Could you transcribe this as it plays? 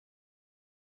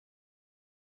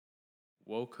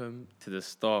Welcome to the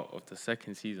start of the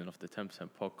second season of the 10%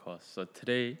 podcast. So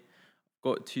today, I've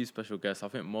got two special guests. I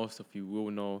think most of you will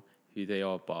know who they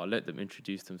are, but I'll let them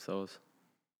introduce themselves.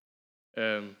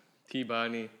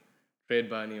 TBani,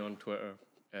 TradeBani on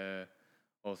Twitter.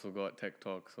 Also got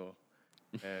TikTok, so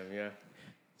yeah.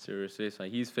 Seriously, so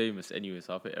he's famous anyway,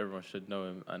 so I think everyone should know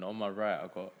him. And on my right, I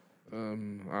got...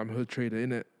 I'm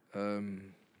HoodTrader, innit?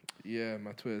 Yeah,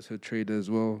 my Twitter's HoodTrader as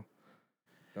well.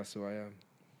 That's who I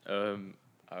am.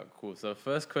 Cool. So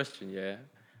first question, yeah,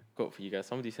 got for you guys.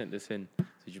 Somebody sent this in. So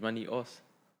do you mind eat us?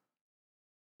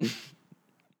 You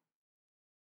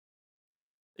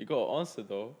got to answer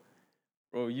though.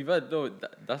 Bro, you've had,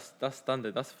 that's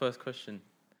standard. That's the first question.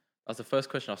 That's the first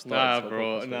question I've started. Nah,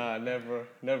 bro,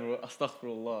 never.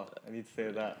 Astaghfirullah. I need to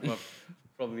say that. But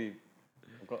probably,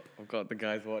 I've got the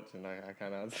guys watching. I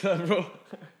can't answer that, bro.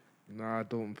 Nah, I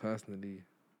don't personally.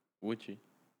 Would you?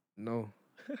 No.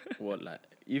 What, like,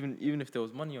 even if there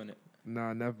was money on it?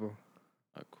 Nah, never.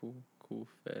 Cool,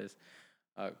 fairs.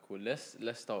 Cool. Let's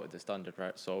start with the standard,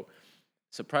 right? So,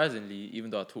 surprisingly,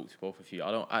 even though I talked to both of you, I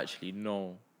don't actually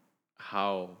know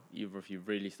how either of you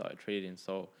really started trading.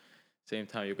 So, same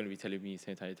time you're going to be telling me,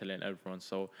 same time you're telling everyone.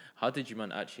 So, how did you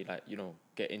man actually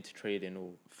get into trading or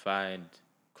find?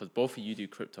 Because both of you do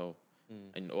crypto,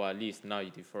 or at least now you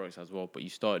do forex as well. But you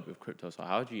started with crypto. So,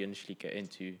 how did you initially get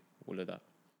into all of that?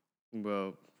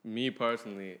 Well, me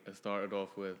personally, I started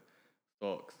off with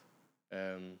stocks,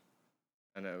 and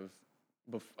it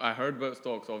was. I heard about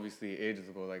stocks obviously ages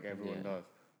ago, like everyone does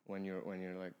when you're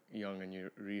like young and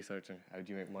you're researching how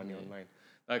do you make money online,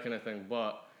 that kind of thing.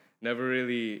 But never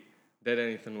really did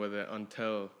anything with it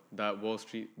until that Wall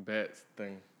Street bets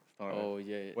thing started. Oh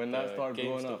yeah, when that started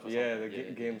blowing up, the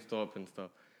GameStop and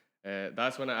stuff.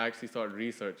 That's when I actually started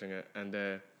researching it, and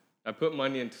I put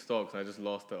money into stocks and I just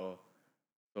lost it all.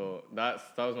 So that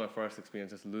was my first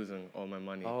experience, just losing all my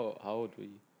money. How old were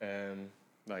you?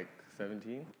 Like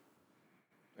 17,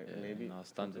 maybe. No,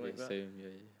 standard like same. Yeah.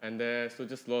 And so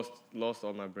just lost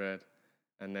all my bread,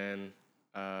 and then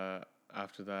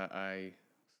after that I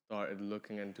started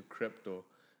looking into crypto,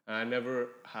 and I never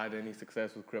had any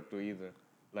success with crypto either.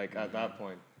 Like at that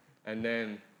point, and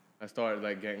then I started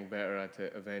like getting better at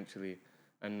it eventually,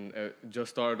 and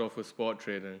just started off with spot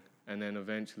trading, and then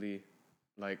eventually,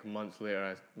 like months later,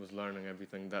 I was learning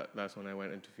everything. That's when I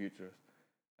went into futures,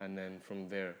 and then from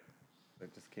there,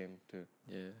 it just came to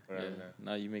where I'm at.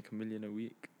 Now you make $1 million a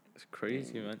week. It's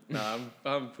crazy, man. Nah,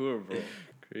 I'm poor, bro.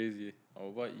 Crazy. What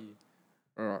about you?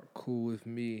 Alright, cool with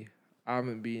me. I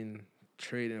haven't been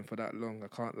trading for that long,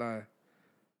 I can't lie.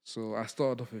 So I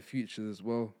started off with futures as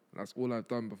well. That's all I've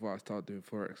done before I started doing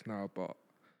forex now. But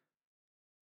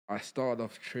I started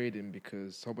off trading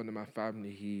because someone in my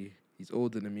family, he's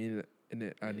older than me in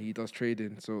it, and he does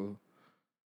trading. So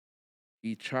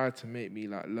he tried to make me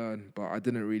like learn, but I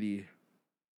didn't really.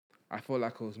 I felt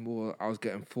like I was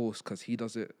getting forced because he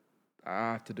does it.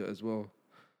 I have to do it as well.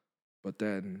 But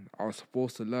then I was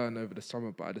supposed to learn over the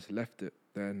summer, but I just left it.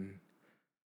 Then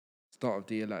start of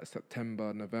the year, like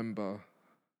September, November,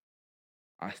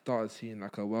 I started seeing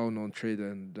like a well-known trader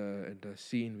in the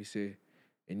scene, we say,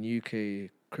 in UK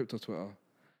crypto Twitter.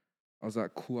 I was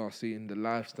like, cool. I was seeing the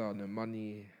lifestyle and the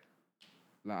money,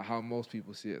 like how most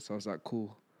people see it. So I was like,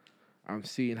 cool. I'm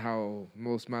seeing how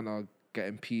most men are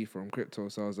getting P from crypto.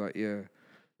 So I was like, yeah,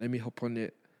 let me hop on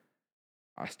it.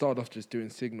 I started off just doing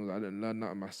signals. I didn't learn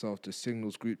nothing myself, just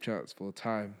signals, group chats for a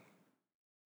time.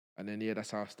 And then,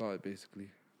 that's how I started,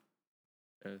 basically.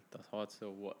 That's hard to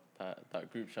what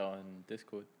that group chat on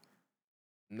Discord.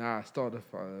 Nah, I started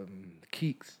off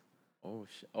Keeks. Oh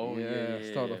shit! Oh yeah.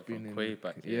 I started off being way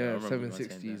back. Yeah,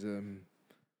 760s.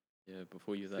 Yeah,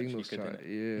 before you was signals actually good. Chat.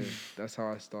 Yeah, that's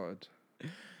how I started.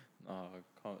 No,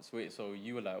 I can't. So wait, so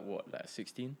you were like what, like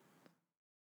 16?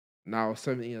 Now I was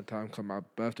 17 at the time, because my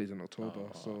birthday's in October.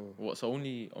 So what? So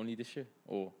only this year,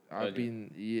 or I've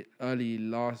been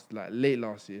late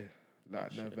last year,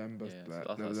 like November,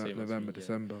 November,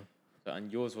 December. So,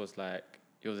 and yours was like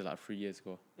 3 years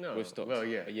ago. No, with stocks. Well,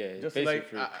 yeah, Just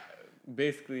basically like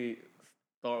basically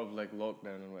start of like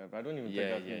lockdown and whatever. I don't even think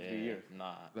that's been 3 years.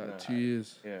 Nah, 2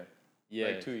 years. Yeah,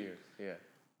 like 2 years.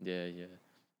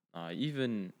 Yeah.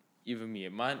 Even me,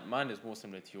 mine is more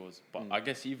similar to yours, but I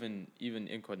guess even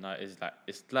Inco now is like,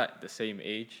 it's like the same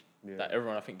age that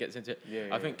everyone I think gets into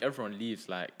it. I think everyone leaves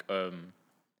like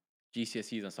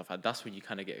GCSEs and stuff like that's when you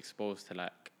kind of get exposed to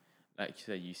like you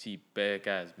said, you see bare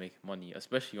guys making money,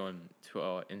 especially on Twitter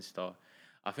or Insta.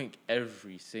 I think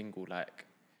every single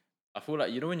I feel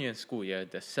like, when you're in school,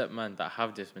 there's set men that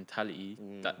have this mentality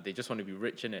that they just want to be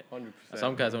rich in it. 100%.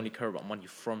 Some guys only care about money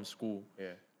from school.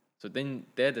 Yeah. So then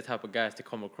they're the type of guys to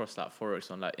come across like Forex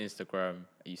on like Instagram.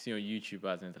 And you see on YouTube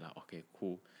ads and they're like, okay,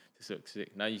 cool, this looks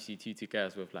sick. Now you see two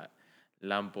guys with like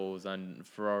Lambos and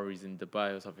Ferraris in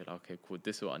Dubai or something. Like, okay, cool,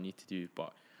 this is what I need to do.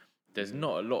 But there's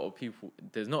not a lot of people.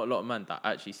 There's not a lot of men that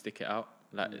actually stick it out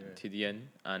like to the end.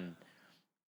 And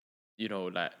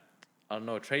like I don't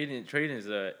know, trading is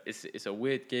it's a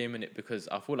weird game in it, because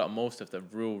I feel like most of the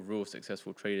real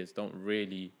successful traders don't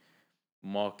really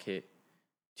market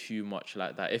too much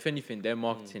like that. If anything, their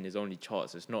marketing is only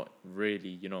charts. It's not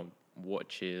really,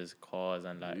 watches, cars,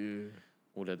 and like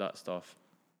all of that stuff.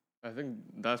 I think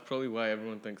that's probably why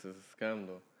everyone thinks it's a scam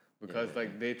though. Because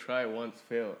like they try once,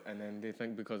 fail, and then they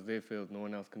think because they failed, no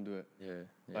one else can do it. Yeah.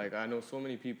 Like I know so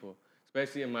many people,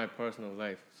 especially in my personal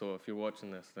life. So if you're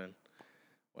watching this, then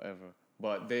whatever.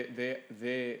 But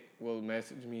they will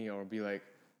message me or be like,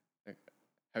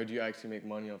 how do you actually make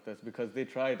money off this? Because they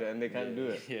tried it and they can't do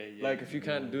it. Like if you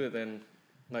can't do it, then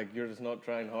like you're just not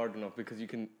trying hard enough, because you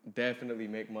can definitely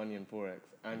make money in Forex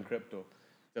and crypto.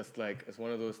 Just like it's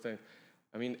one of those things.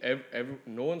 I mean,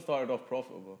 no one started off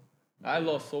profitable. I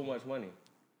lost so much money.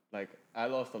 Like I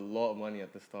lost a lot of money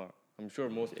at the start. I'm sure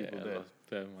most people did.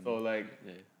 So like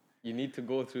you need to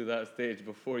go through that stage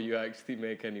before you actually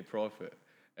make any profit.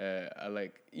 I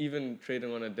like even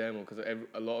trading on a demo, because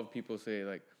a lot of people say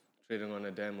like trading on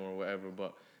a demo or whatever,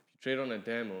 but if you trade on a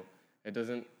demo, it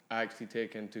doesn't actually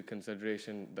take into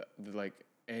consideration like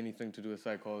anything to do with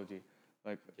psychology.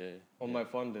 Like on my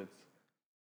fundeds,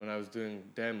 when I was doing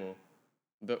demo,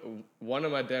 one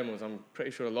of my demos, I'm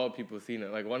pretty sure a lot of people have seen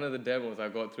it. Like one of the demos, I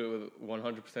got through with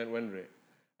 100% win rate,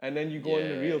 and then you go in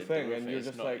the real thing, and you're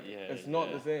just like, it's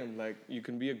not the same. Like you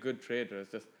can be a good trader.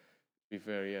 It's just, to be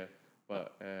fair,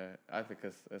 But I think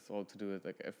it's all to do with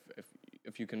like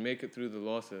if you can make it through the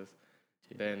losses,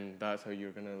 then that's how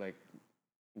you're gonna like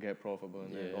get profitable.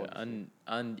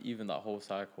 And even that whole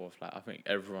cycle of like, I think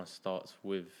everyone starts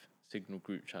with signal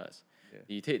group chats.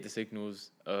 You take the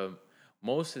signals.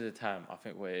 Most of the time, I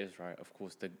think where it is right, of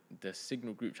course, the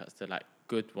signal group chats, they're like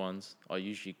good ones, are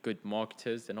usually good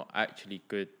marketers. They're not actually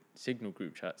good signal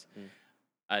group chats,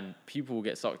 and people will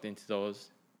get sucked into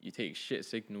those. You take shit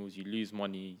signals, you lose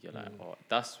money. You're like, oh,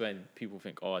 that's when people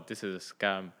think, oh, this is a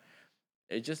scam.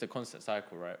 It's just a constant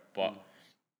cycle, right? But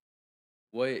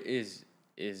what it is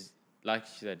like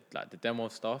you said, like the demo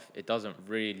stuff, it doesn't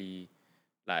really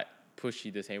like push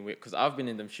you the same way. Because I've been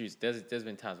in them shoes. There's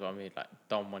been times where I made like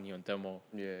dumb money on demo.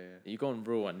 You go on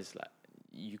real and it's like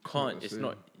you can't. It's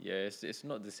not. It's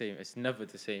not the same. It's never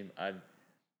the same. And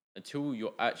until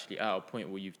you're actually at a point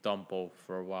where you've done both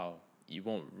for a while, you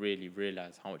won't really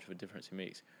realize how much of a difference it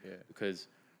makes. Because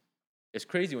it's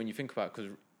crazy when you think about it,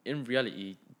 because in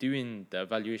reality, doing the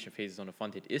evaluation phases on a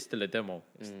funded is still a demo.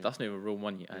 That's not even real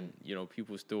money. And,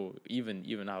 people still, even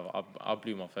now, I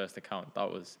blew my first account. That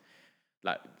was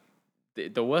like,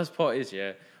 the worst part is,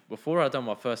 before I done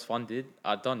my first funded,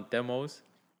 I'd done demos.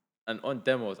 And on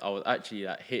demos, I was actually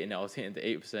like hitting it. I was hitting the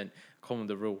 8%, come on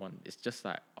the real one. It's just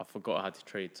like, I forgot how to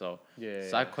trade. So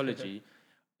psychology,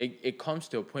 it comes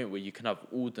to a point where you can have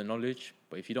all the knowledge,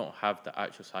 but if you don't have the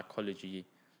actual psychology,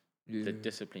 the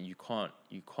discipline, you can't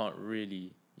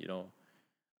really,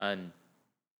 and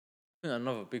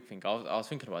another big thing, I was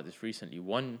thinking about this recently.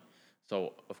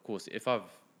 So of course, if I've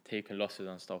taken losses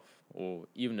and stuff, or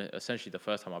even essentially the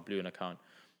first time I blew an account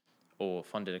or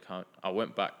funded account, I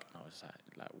went back and I was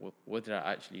like, what did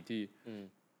I actually do?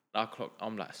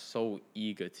 I'm like so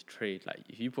eager to trade. Like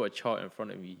if you put a chart in front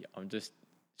of me, I'm just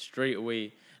straight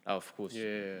away, of course,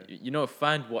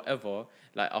 find whatever.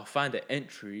 Like I'll find an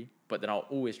entry, but then I'll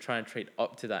always try and trade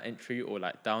up to that entry or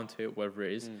like down to it, wherever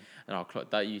it is. And I'll clock.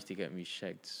 That used to get me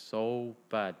shagged so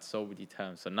bad, so many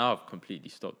times. So now I've completely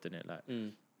stopped in it. Like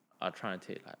I try and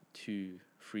take like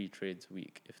 2-3 trades a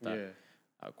week, if that,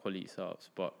 quality setups.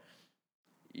 But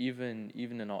even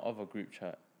in our other group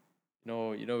chat,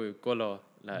 with Gola,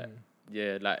 like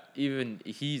like even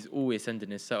he's always sending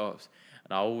his setups.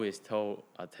 And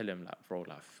I tell him like, bro,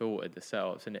 like filter the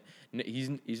setups, and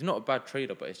he's not a bad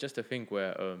trader, but it's just a thing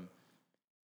where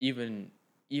even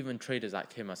traders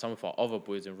like him and some of our other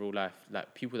boys in real life,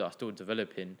 like people that are still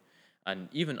developing, and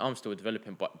even I'm still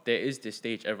developing, but there is this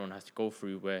stage everyone has to go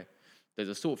through where there's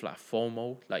a sort of like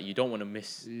FOMO, like you don't want to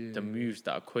miss the moves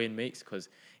that a coin makes, because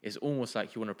it's almost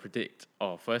like you want to predict,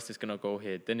 first it's gonna go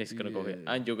here, then it's gonna go here,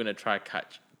 and you're gonna try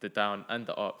catch the down and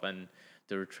the up and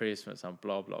the retracements and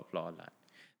blah blah blah, like.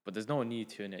 But there's no need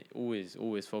to in it. Always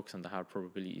focus on the high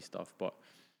probability stuff. But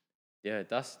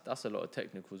that's a lot of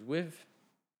technicals with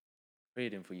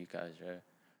trading for you guys.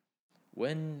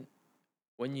 When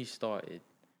you started,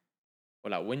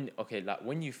 or like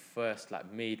when you first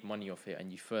like made money off it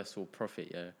and you first saw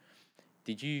profit,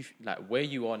 did you like where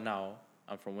you are now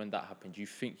and from when that happened? Do you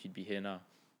think you'd be here now?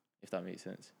 If that makes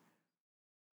sense.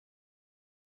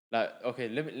 Like, okay,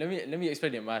 let me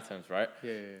explain it in my terms, right?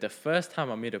 Yeah. The first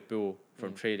time I made a bill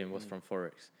from trading was from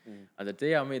Forex. And the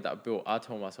day I made that bill, I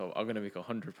told myself I'm gonna make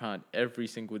 £100 every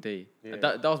single day. Yeah. And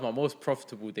that was my most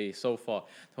profitable day so far.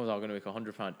 I told myself I'm gonna make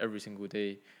 £100 every single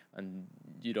day, and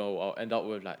you know I'll end up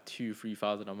with like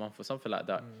 2,000-3,000 a month or something like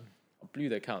that. I blew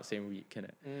the account same week,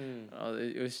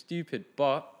 innit? It was stupid,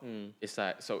 but it's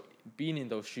like, so being in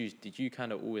those shoes, did you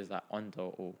kind of always like under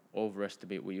or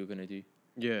overestimate what you were gonna do?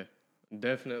 Yeah,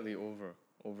 definitely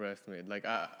overestimated. Like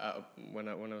when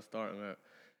I was starting out,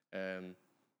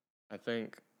 I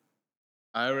think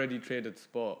I already traded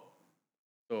spot,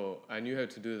 so I knew how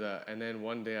to do that. And then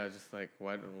one day I was just like,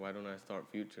 why don't I start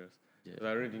futures? Because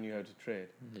I already knew how to trade.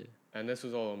 Yeah. And this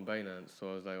was all on Binance, so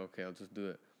I was like, okay, I'll just do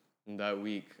it. And that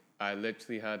week, I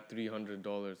literally had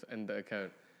 $300 in the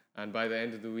account, and by the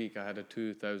end of the week, I had a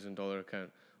 $2,000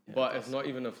 account. Yeah, but it's not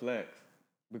even a flex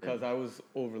because I was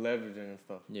over leveraging and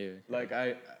stuff. Yeah. Like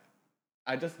I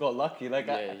just got lucky. Like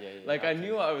I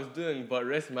knew what I was doing, but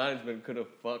risk management could have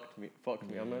fucked me.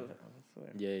 I'm not swear.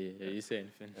 Yeah. You say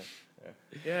anything?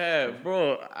 Yeah,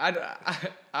 bro.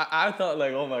 I thought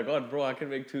like, oh my god, bro, I can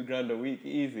make $2,000 a week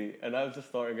easy, and I was just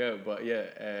starting out. But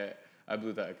yeah, I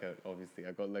blew that account. Obviously,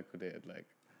 I got liquidated. Like,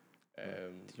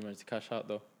 did you manage to cash out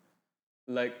though?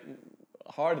 like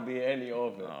hardly any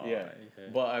of it. Oh, yeah,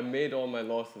 but I made all my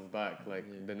losses back like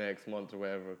the next month or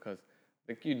whatever, because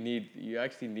like you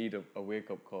actually need a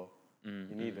wake up call. You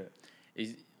need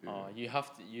it. You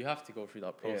have to go through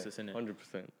that process, innit?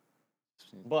 100%.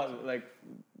 But like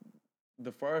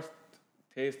the first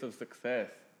taste of success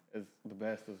is the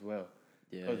best as well.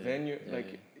 Because then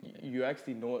you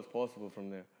actually know it's possible from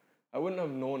there. I wouldn't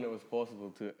have known it was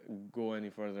possible to go any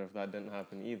further if that didn't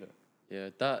happen either. Yeah,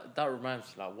 that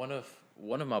reminds me, like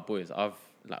one of my boys, I've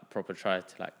like proper tried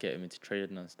to like get him into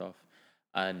trading and stuff,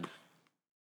 and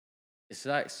it's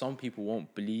like some people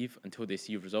won't believe until they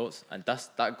see results, and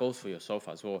that goes for yourself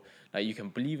as well. Like you can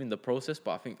believe in the process,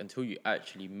 but I think until you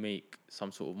actually make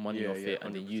some sort of money off it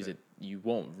and then use it, you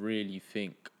won't really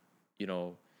think, you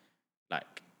know,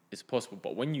 like it's possible.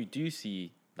 But when you do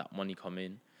see that money come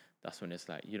in, that's when it's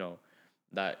like, you know,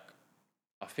 like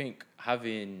I think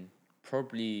having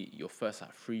probably your first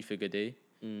like 3-figure day,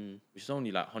 which is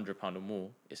only like £100 or more,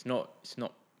 it's not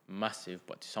massive,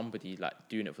 but to somebody like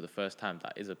doing it for the first time,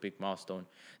 that is a big milestone.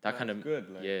 That's kind of good.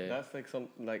 Like, that's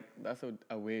like that's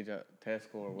a wage at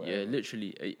Tesco or whatever. Yeah,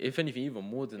 literally. If anything, even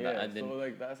more than that. And so then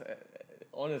like that's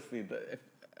honestly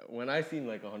when I seen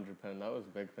like £100, that was a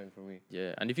big thing for me.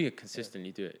 Yeah, and if you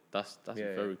consistently do it, that's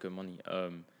very good money.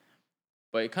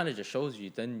 But it kind of just shows you.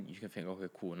 Then you can think, okay,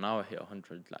 cool. Now I hit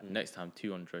 100. Like next time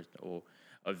 200, or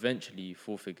eventually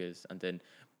 4 figures. And then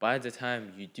by the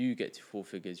time you do get to 4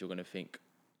 figures, you're gonna think,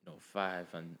 you know, 5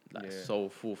 and like so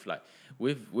forth. Like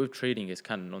with trading, it's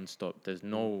kind of non-stop. There's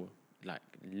no like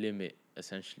limit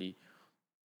essentially,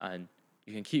 and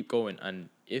you can keep going. And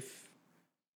if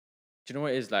do you know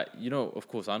what it is, like, you know, of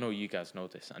course I know you guys know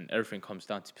this, and everything comes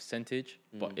down to percentage.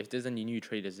 But if there's any new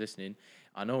traders listening,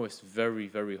 I know it's very,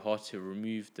 very hard to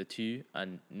remove the two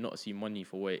and not see money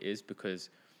for what it is, because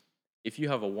if you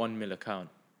have a 1 mil account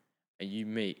and you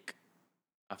make,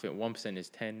 I think 1%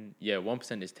 is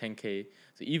 1% is 10k.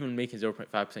 So even making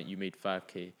 0.5%, you made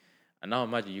 5k. And now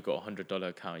imagine you got $100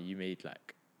 account, you made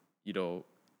like, you know,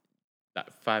 like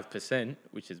 5%,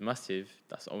 which is massive.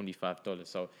 That's only $5.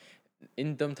 So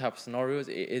in them type of scenarios,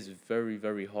 it is very,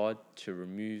 very hard to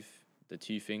remove the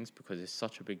two things, because it's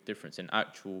such a big difference in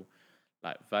actual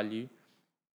like value.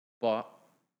 But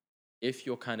if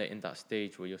you're kind of in that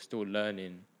stage where you're still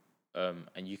learning,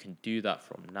 and you can do that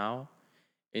from now,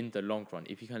 in the long run,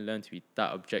 if you can learn to be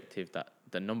that objective, that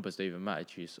the numbers don't even matter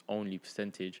to you, it's only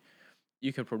percentage,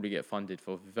 you can probably get funded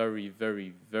for very,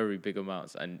 very, very big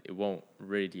amounts, and it won't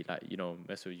really like, you know,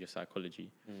 mess with your psychology.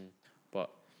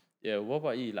 But yeah, what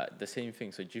about you? Like the same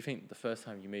thing. So do you think the first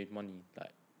time you made money,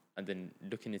 like, and then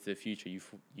looking into the future,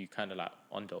 you kind of like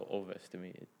under or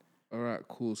overestimated? All right,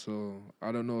 cool. So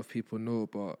I don't know if people know,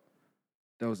 but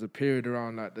there was a period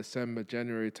around like December,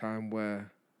 January time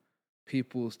where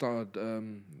people started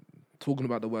talking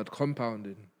about the word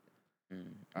compounding.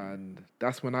 And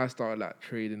that's when I started like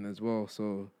trading as well.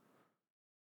 So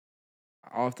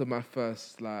after my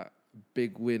first like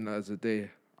big win as a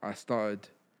day, I started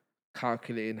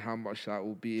calculating how much that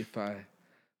will be if I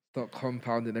start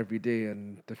compounding every day,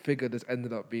 and the figure just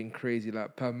ended up being crazy.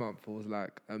 Like per month it was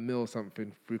like $1 million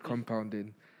something through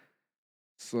compounding.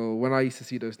 So when I used to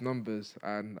see those numbers,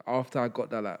 and after I got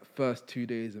that like first 2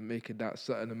 days and making that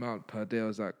certain amount per day, I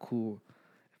was like, cool,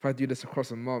 if I do this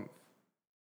across a month,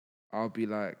 I'll be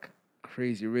like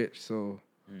crazy rich. So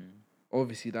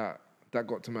obviously that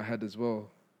got to my head as well,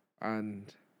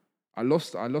 and I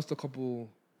lost a couple.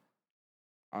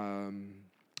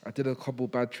 I did a couple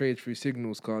bad trades through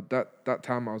signals card. That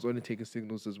time I was only taking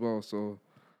signals as well. So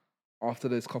after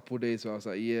those couple of days, where I was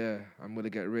like, yeah, I'm gonna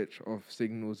get rich off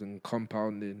signals and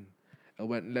compounding, I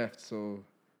went left. So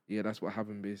yeah, that's what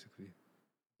happened basically.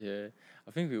 Yeah,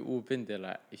 I think we've all been there.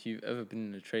 Like, if you've ever been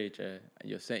in a trade, and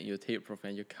you're setting your take profit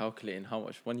and you're calculating how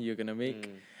much money you're gonna make,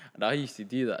 and I used to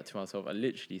do that to myself. I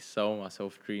literally sell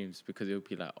myself dreams because it would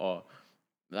be like, oh,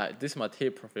 like this is my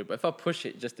take profit, but if I push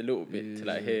it just a little bit to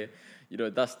like here, you know,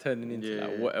 that's turning into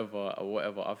like whatever or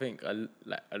whatever. I think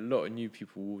like a lot of new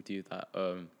people will do that.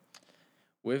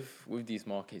 With these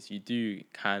markets, you do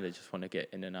kind of just want to get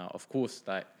in and out. Of course,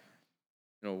 like,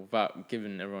 you know, without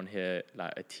giving everyone here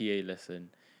like a TA lesson,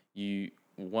 you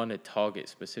want to target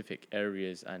specific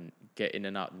areas and get in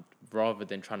and out rather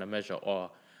than trying to measure,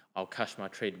 oh, I'll cash my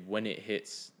trade when it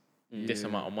hits this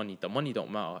amount of money. The money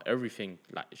don't matter. Everything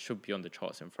like should be on the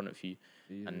charts in front of you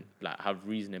and like have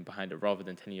reasoning behind it rather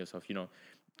than telling yourself, you know,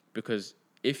 because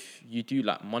if you do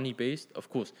like money based, of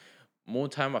course, more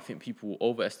time I think people will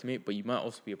overestimate, but you might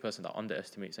also be a person that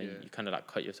underestimates and you kind of like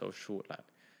cut yourself short. Like,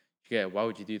 yeah, why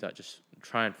would you do that? Just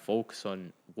try and focus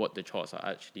on what the charts are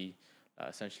actually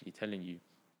essentially telling you.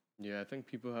 Yeah, I think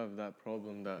people have that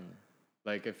problem that,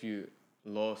 like, if you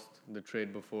lost the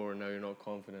trade before, now you're not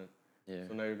confident. Yeah.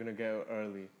 So now you're gonna get out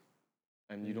early,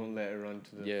 and you don't let it run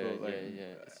to the throat. Like,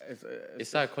 It's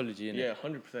psychology, innit? Yeah,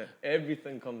 100%.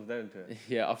 Everything comes down to it.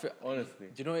 Yeah, I feel, honestly.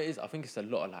 Do you know what it is? I think it's a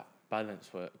lot of like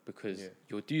balance work because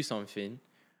you'll do something,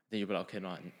 then you'll be like, okay,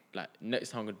 no, like next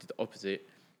time I'm gonna do the opposite.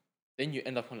 Then you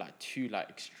end up on like two like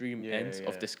extreme ends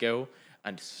of the scale,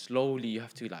 and slowly you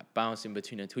have to like bounce in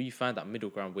between until you find that middle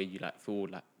ground where you like feel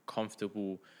like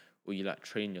comfortable or you like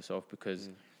train yourself. Because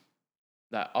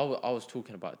like I was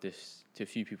talking about this to a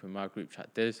few people in my group chat.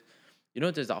 There's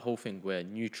that whole thing where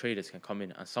new traders can come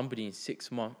in and somebody in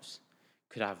 6 months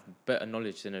could have better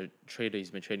knowledge than a trader who's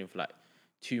been trading for like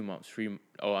 2 months, 2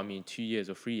 years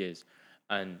or 3 years.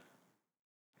 And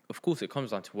of course it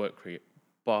comes down to work rate,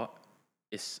 but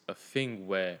it's a thing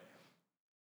where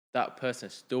that person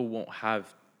still won't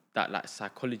have that like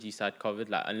psychology side covered.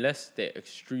 Like, unless they're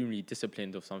extremely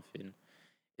disciplined or something,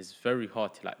 it's very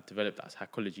hard to like develop that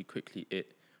psychology quickly.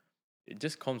 It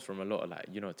just comes from a lot of like,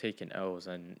 you know, taking L's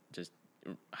and just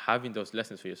having those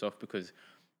lessons for yourself, because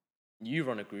you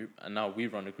run a group and now we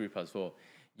run a group as well.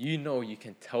 You know, you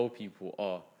can tell people,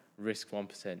 oh, risk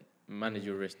 1%, manage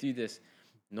your risk, do this.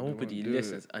 Nobody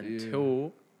listens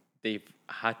until they've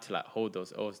had to like hold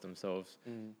those L's themselves.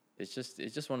 It's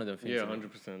just one of them things. Yeah,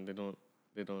 100%.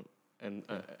 They don't. And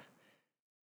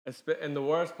and the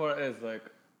worst part is like,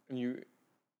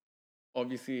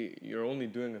 obviously you're only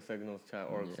doing a signals chat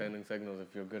or sending signals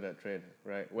if you're good at trading,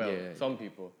 right? Well, some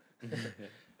people.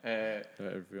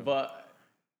 But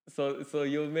so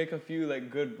you'll make a few like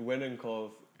good winning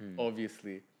calls,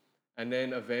 obviously, and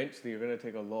then eventually you're gonna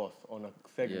take a loss on a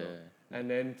signal. And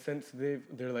then since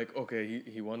they're like, okay,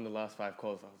 he won the last 5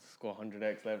 calls, I'll score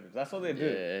 100x leverage. That's what they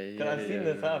do. Because I've seen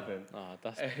this happen. Oh,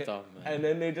 that's dumb, man. And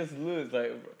then they just lose.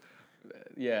 Like,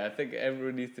 I think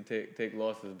everyone needs to take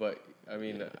losses. But I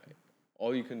mean,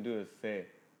 all you can do is say,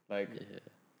 like.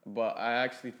 But I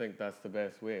actually think that's the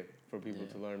best way for people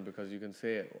to learn, because you can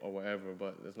say it or whatever,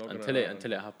 but it's not until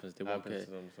it happens. They won't get it.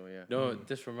 To them, so No,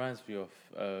 this reminds me of.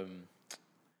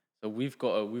 So we've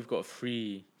got a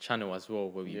free channel as well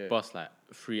where we bust like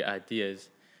free ideas,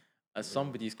 and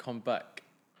somebody's come back,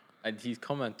 and he's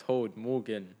come and told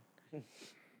Morgan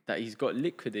that he's got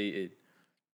liquidated,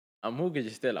 and Morgan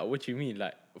just there like, what do you mean?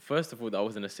 Like, first of all, that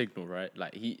wasn't a signal, right?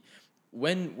 Like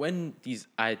when these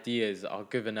ideas are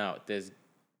given out, there's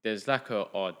like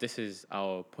this is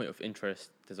our point of interest.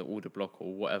 There's an order block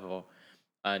or whatever,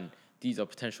 and these are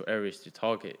potential areas to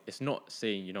target. It's not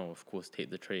saying, you know, of course, take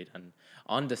the trade. And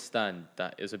I understand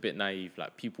that it's a bit naive.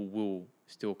 Like, people will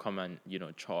still come and, you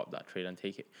know, chart up that trade and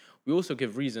take it. We also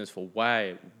give reasons for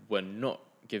why we're not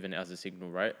giving it as a signal,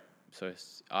 right? So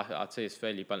I'd say it's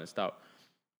fairly balanced out.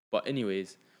 But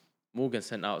anyways, Morgan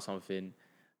sent out something.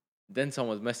 Then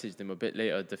someone messaged him a bit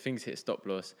later, the things hit stop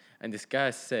loss. And this guy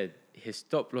said his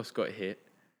stop loss got hit.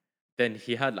 Then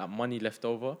he had like money left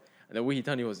over. And then what he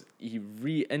done, he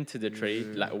re-entered the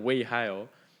trade like way higher.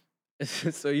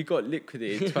 So he got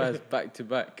liquidated twice back to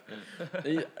back.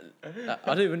 I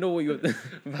don't even know what you're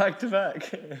back to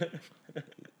back.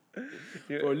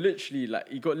 Or literally, like,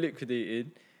 he got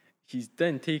liquidated. He's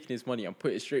then taken his money and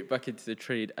put it straight back into the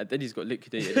trade, and then he's got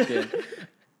liquidated again.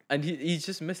 And he's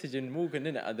just messaging Morgan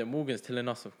in it, and then Morgan's telling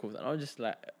us, of course. And I'm just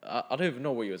like, I don't even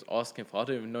know what he was asking for. I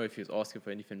don't even know if he was asking for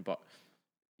anything, but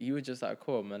he was just like,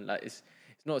 cool, man. Like, it's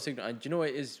not a signal. And do you know what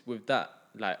it is with that?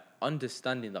 Like,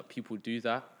 understanding that people do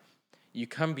that, you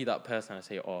can be that person and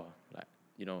say, oh, like,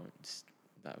 you know, it's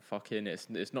like, fucking,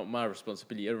 it's not my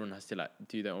responsibility. Everyone has to, like,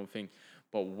 do their own thing.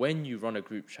 But when you run a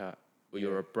group chat, or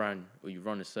you're a brand, or you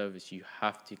run a service, you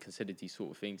have to consider these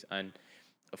sort of things. And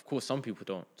of course, some people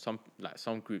don't.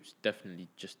 Some groups definitely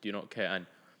just do not care. And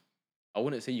I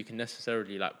wouldn't say you can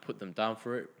necessarily like put them down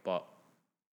for it, but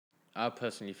I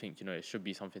personally think, you know, it should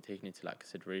be something taken into like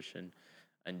consideration,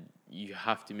 and you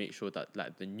have to make sure that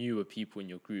like the newer people in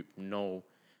your group know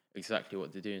exactly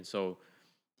what they're doing. So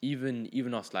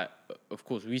even us, like, of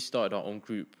course, we started our own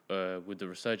group with the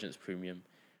Resurgence Premium,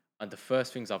 and the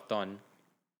first things I've done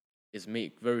is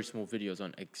make very small videos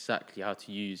on exactly how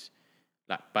to use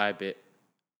like Bybit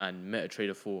and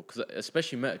MetaTrader for, because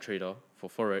especially MetaTrader for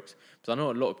Forex, because I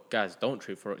know a lot of guys don't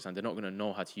trade Forex and they're not going to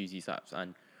know how to use these apps.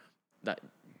 And that,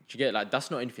 you get, like,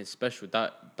 that's not anything special.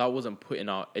 That wasn't put in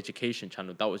our education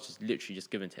channel. That was just literally just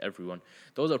given to everyone.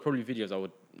 Those are probably videos I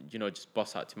would, you know, just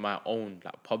bust out to my own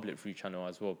like public free channel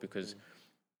as well, because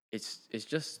it's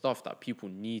just stuff that people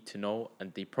need to know,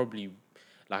 and they probably,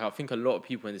 like, I think a lot of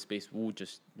people in this space will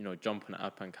just, you know, jump on the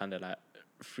app and kind of like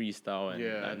freestyle and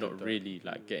like, not really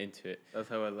like get into it. That's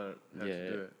how I learned how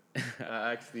to do it.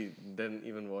 I actually didn't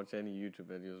even watch any YouTube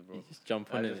videos, bro. You just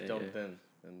jump on I it. just jumped in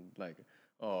and like,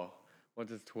 oh, what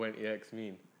does 20x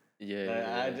mean?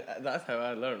 Yeah, That's how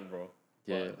I learned, bro.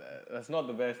 Yeah. But that's not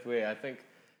the best way. I think,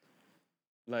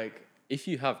 like, if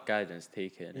you have guidance,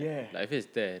 take it. Yeah. Like, if it's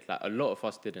there, like a lot of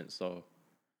us didn't. So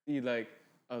see, like,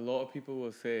 a lot of people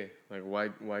will say, like,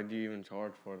 why do you even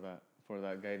charge for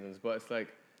that guidance? But it's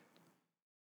like,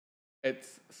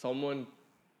 it's someone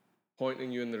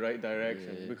pointing you in the right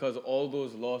direction, because all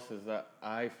those losses that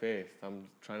I faced, I'm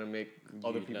trying to make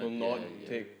other people not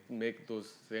make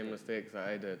those same mistakes that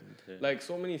I did. Like,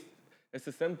 so many, it's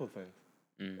the simple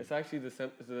things. It's actually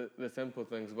the simple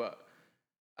things, but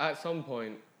at some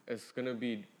point it's gonna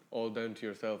be all down to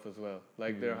yourself as well.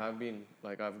 Like, there have been,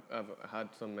 like, I've had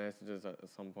some messages at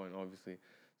some point, obviously,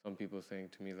 some people saying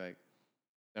to me, like,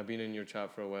 I've been in your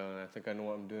chat for a while and I think I know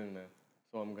what I'm doing now,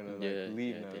 so I'm gonna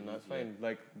leave now, and that's fine.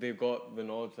 Like, they've got the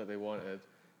knowledge that they wanted,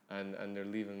 and they're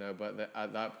leaving now. But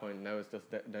at that point, now it's just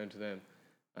down to them,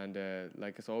 and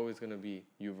like, it's always gonna be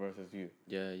you versus you.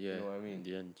 Yeah. You know what I mean? In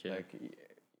the end, Like,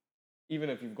 even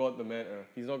if you've got the mentor,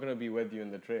 he's not gonna be with you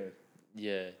in the trade.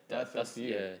 That's you.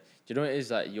 Do you know what it is,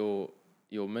 that your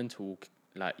mentor will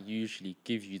like usually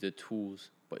give you the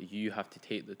tools, but you have to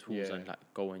take the tools and like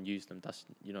go and use them. That's,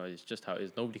 you know, it's just how it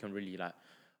is. Nobody can really like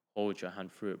hold your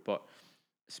hand through it. But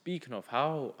speaking of,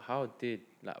 how did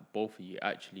like both of you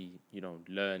actually, you know,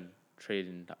 learn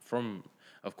trading, like, from,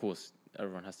 of course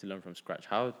everyone has to learn from scratch.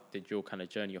 How did your kind of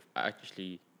journey of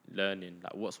actually learning,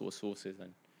 like, what sort of sources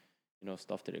and, you know,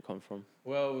 stuff did it come from?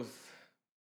 Well, it was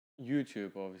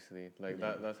YouTube, obviously. Like,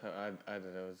 that's how I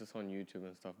did it. I was just on YouTube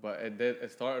and stuff. But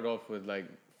it started off with like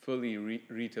fully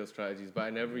retail strategies, but I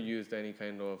never used any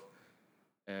kind of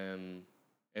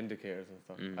indicators and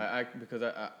stuff. Because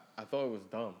I thought it was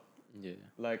dumb. Yeah.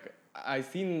 Like, I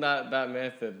seen that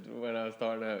method when I was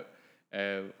starting out.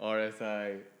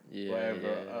 RSI,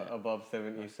 whatever, above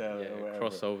 70 sell or whatever.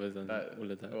 Crossovers and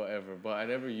all of that. Whatever. But I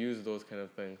never used those kind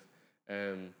of things.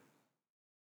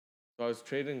 So I was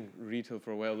trading retail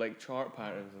for a while, like chart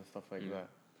patterns and stuff like that.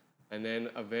 And then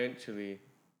eventually,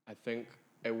 I think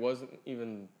it wasn't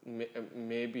even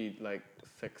maybe like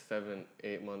 6, 7,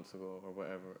 8 months ago or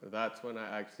whatever. That's when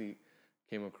I actually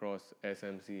came across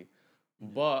SMC.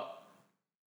 But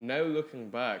now looking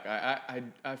back,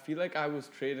 I feel like I was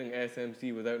trading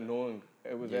SMC without knowing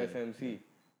it was SMC.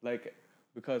 Like,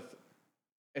 because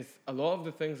it's a lot of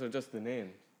the things are just the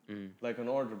names, like an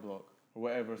order block or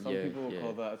whatever. Some people will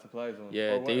call that a supply zone.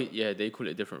 They call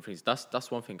it different things. That's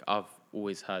one thing I've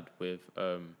always had with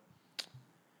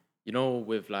you know,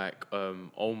 with like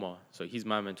Omar. So he's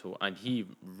my mentor, and he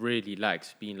really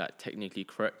likes being like technically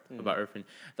correct about everything.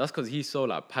 That's because he's so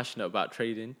like passionate about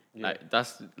trading. Like,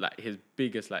 that's like his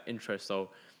biggest like interest.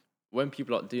 So when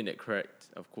people are doing it correct,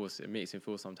 of course, it makes him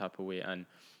feel some type of way.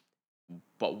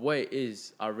 But what it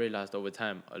is, I realized over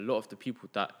time, a lot of the people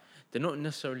that they're not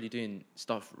necessarily doing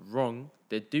stuff wrong.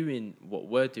 They're doing what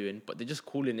we're doing, but they're just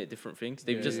calling it different things.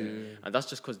 They've and that's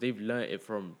just because they've learned it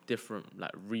from different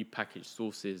like repackaged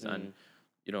sources, and,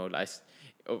 you know, like,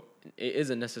 it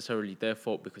isn't necessarily their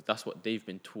fault, because that's what they've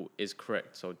been taught is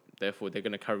correct. So therefore, they're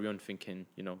gonna carry on thinking,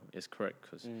 you know, it's correct,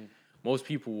 because most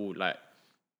people will, like,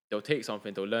 they'll take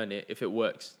something, they'll learn it. If it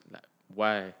works, like,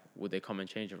 why would they come and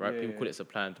change it, right? People call it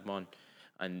supply and demand.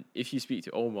 And if you speak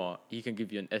to Omar, he can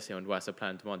give you an essay on why supply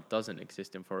and demand doesn't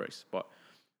exist in Forex. But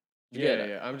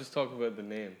Yeah. I'm just talking about the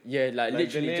name. yeah, like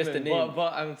literally just the name.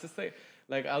 But I'm just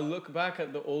like I'll look back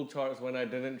at the old charts when I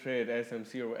didn't trade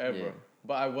SMC or whatever. Yeah.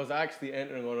 But I was actually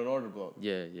entering on an order block.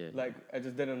 Yeah. Like I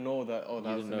just didn't know that. Oh,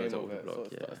 that's the name of it. Block,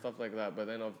 So stuff like that. But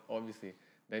then obviously,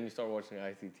 then you start watching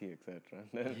ICT, etc.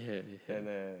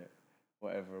 Then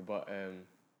whatever. But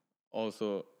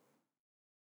also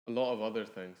a lot of other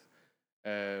things.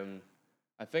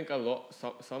 I think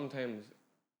sometimes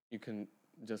you can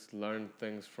just learn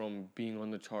things from being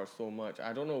on the chart so much.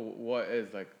 I don't know what it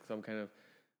is, like some kind of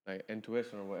like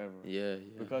intuition or whatever. Yeah.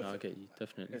 Because no, I get you,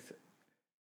 definitely.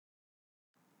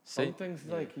 Some things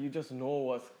like you just know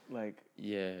what's like.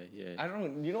 Yeah. I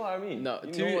don't. You know what I mean? No,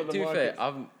 you to be fair,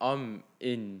 I'm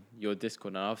in your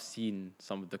Discord and I've seen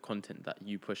some of the content that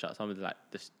you push out, some of the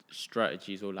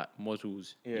strategies or like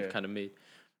models you've kind of made,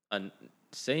 and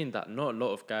saying that not a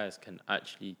lot of guys can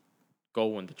actually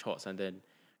go on the charts and then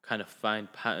kind of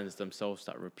find patterns themselves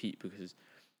that repeat, because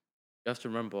you have to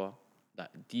remember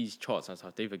that these charts and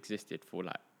stuff, they've existed for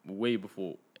like way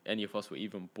before any of us were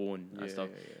even born and stuff.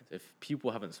 So if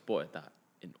people haven't spotted that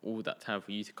in all that time,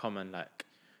 for you to come and like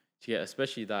to get,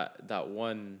 especially that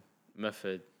one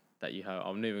method that you have,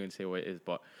 I'm not even gonna say what it is,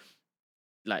 but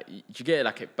like you get it,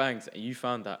 like it bangs, and you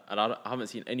found that, and I haven't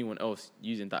seen anyone else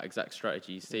using that exact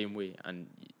strategy same way, and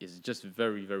it's just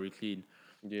very, very clean.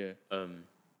 Yeah.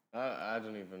 I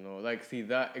don't even know. Like, see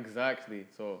that exactly.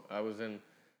 So I was on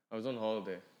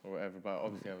holiday or whatever, but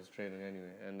obviously I was trading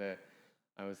anyway, and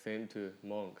I was saying to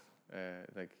Monks,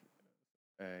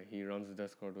 he runs the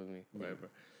Discord with me, whatever.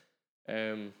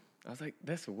 I was like,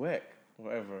 this wick,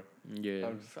 whatever.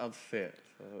 Yeah. I'll just say it.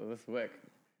 So this wick.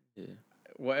 Yeah.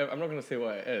 Whatever. I'm not gonna say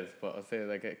what it is, but I'll say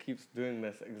like it keeps doing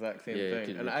this exact same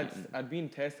thing, and I'd been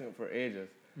testing it for ages.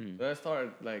 So I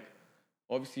started like,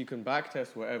 obviously you can back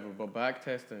test whatever, but back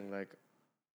testing like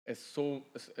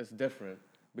it's different.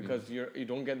 Because you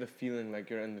don't get the feeling like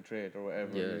you're in the trade or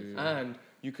whatever. And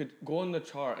you could go on the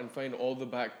chart and find all the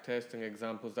back testing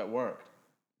examples that worked,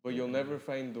 but you'll never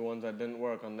find the ones that didn't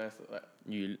work unless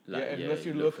unless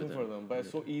you're looking for them. But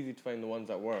it's so easy to find the ones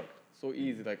that work. So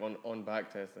easy, like on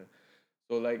back testing.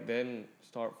 So like then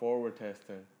start forward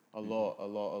testing a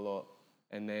lot,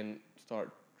 and then start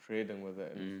trading with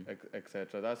it, and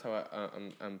etc. That's how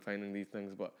I'm finding these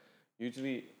things. But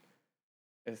usually,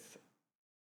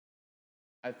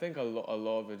 I think a lot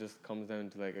of it just comes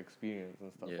down to like experience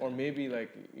and stuff, or maybe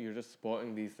like you're just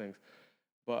spotting these things.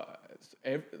 But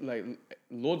like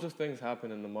loads of things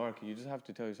happen in the market. You just have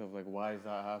to tell yourself like, why is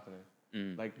that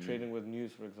happening? Like trading with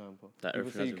news, for example. That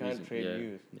people say you can't trade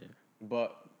news,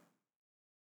 but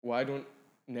why don't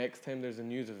next time there's a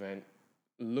news event,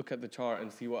 look at the chart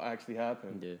and see what actually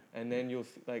happened, and then you'll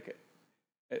see, like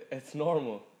it's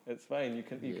normal. It's fine. You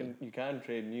can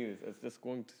trade news. It's just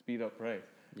going to speed up price.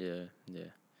 Yeah.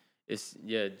 It's do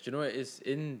you know what? It's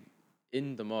in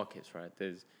the markets, right?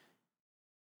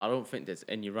 I don't think there's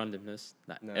any randomness.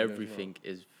 Like everything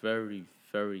is very,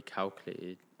 very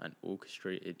calculated and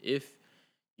orchestrated. If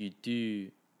you do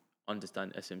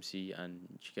understand SMC and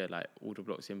you get like all the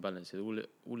blocks imbalances,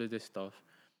 all of this stuff,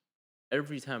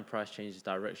 every time price changes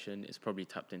direction, it's probably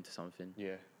tapped into something.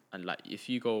 Yeah. And like if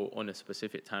you go on a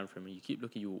specific time frame and you keep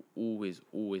looking, you will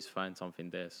always find something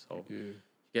there. So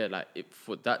like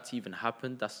for that to even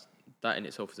happen, that in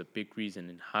itself is a big reason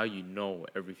in how you know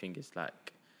everything is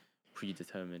like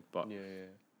predetermined. But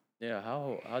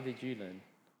how did you learn?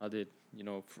 How did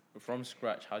from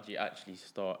scratch? How did you actually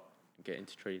start getting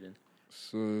into trading?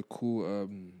 So cool.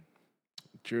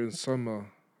 During summer,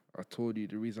 I told you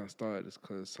the reason I started is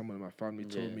because someone in my family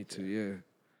told me to. Yeah.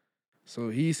 So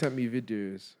he sent me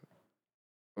videos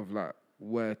of like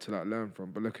where to like learn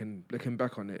from. But looking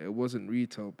back on it, it wasn't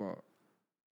retail, but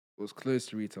it was close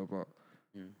to retail. But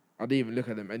I didn't even look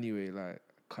at them anyway. Like,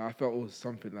 'cause I felt it was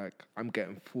something like I'm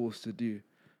getting forced to do.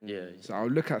 Yeah. So I'll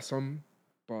look at some,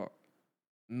 but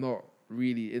not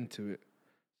really into it.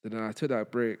 So then I took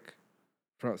that break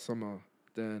throughout summer.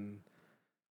 Then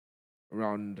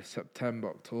around September,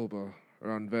 October,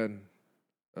 around then,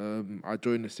 I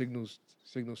joined the signals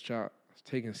chat. I was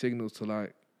taking signals to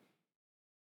like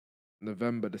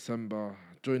November, December.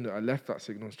 I left that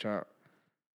signals chat.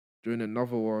 Joined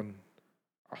another one.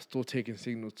 I was still taking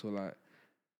signals till like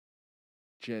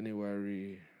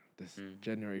January,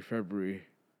 February.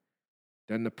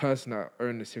 Then the person that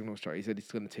earned the signals chat, he said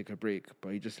he's gonna take a break, but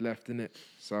he just left in it.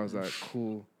 So I was like,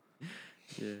 cool.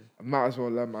 Yeah. I might as well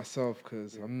learn myself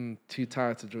because I'm too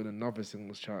tired to join another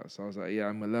signals chat. So I was like,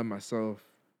 I'm gonna learn myself.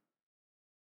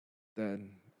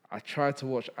 Then I tried to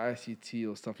watch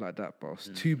ICT or stuff like that, but it was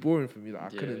too boring for me. Like, I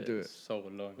couldn't do it. It's so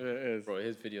long. Yeah, it is. Bro,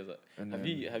 his videos. And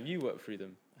Have you worked through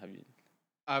them? Have you?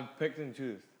 I've picked and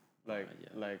choose. Like,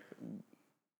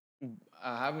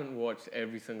 I haven't watched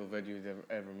every single video he's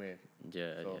ever made.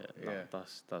 Yeah, So,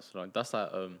 that's long. That's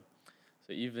like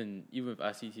So even with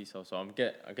ICT stuff, so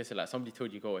I guess like somebody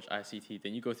told you go watch ICT,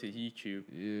 then you go to his YouTube,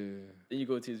 then you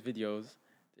go to his videos.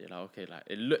 You're like, okay, like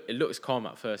it looks calm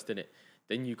at first, didn't it?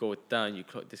 Then you go down, you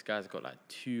clock. This guy's got like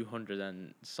 200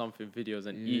 and something videos,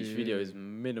 and each video is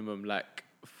minimum like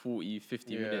 40,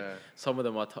 50 minutes. Some of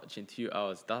them are touching 2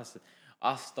 hours.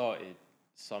 I started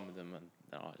some of them, and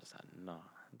then I was just like, nah,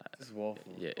 It's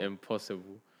waffle. Yeah,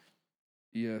 impossible.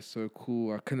 Yeah, so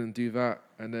cool. I couldn't do that,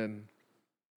 and then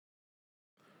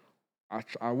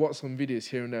I watched some videos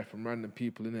here and there from random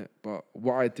people in it. But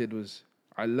what I did was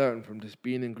I learned from just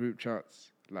being in group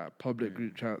chats, like public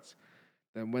group chats.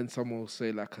 Then when someone will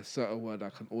say like a certain word,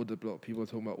 like an order block, people are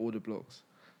talking about order blocks.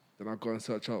 Then I go and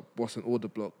search up what's an order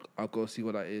block. I'll go see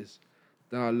what that is.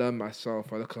 Then I learn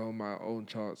myself. I look at all my own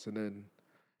charts, and then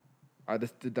I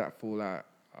just did that for like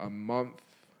a month.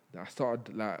 I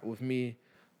started like with me.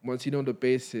 Once you know the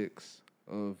basics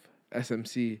of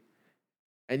SMC,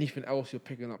 anything else you're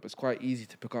picking up, it's quite easy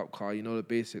to pick up, car. You know the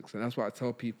basics, and that's what I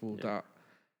tell people that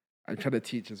I'm trying to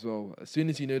teach as well. As soon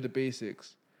as you know the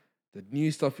basics, the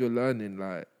new stuff you're learning,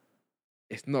 like,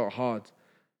 it's not hard.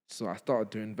 So I started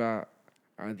doing that,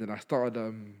 and then I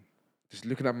started just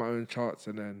looking at my own charts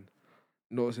and then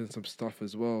noticing some stuff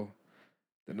as well.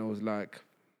 Then it was like, I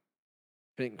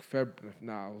think it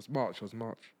was March.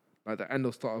 Like the end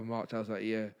or start of March, I was like,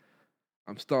 yeah,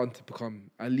 I'm starting to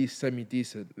become at least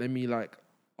semi-decent. Let me like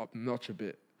up notch a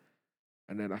bit.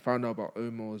 And then I found out about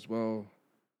Omo as well.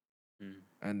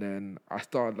 And then I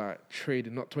started like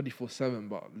trading, not 24/7,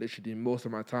 but literally most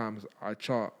of my times I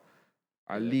chart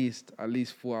at least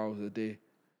 4 hours a day.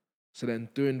 So then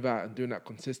doing that and doing that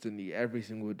consistently every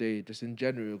single day, just in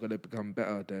general, you're gonna become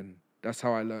better. Then that's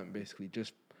how I learned, basically,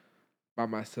 just by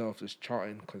myself, just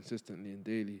charting consistently and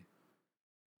daily.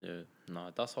 Yeah,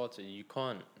 no, that's hard to. You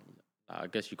can't. I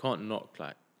guess you can't knock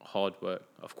like hard work.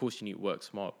 Of course, you need to work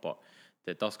smart, but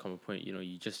there does come a point,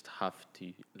 you just have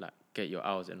to like get your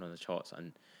hours in on the charts,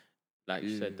 and like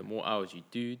you said, the more hours you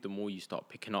do, the more you start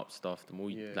picking up stuff. The more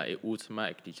you, like, it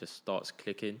automatically just starts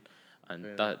clicking, and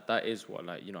that is what,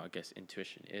 like, I guess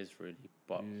intuition is really.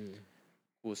 But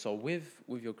cool. So with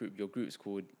your group's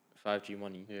called 5G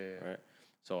Money, right?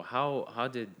 So how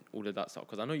did all of that start?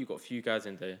 Because I know you got a few guys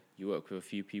in there. You work with a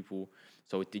few people.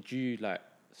 So did you like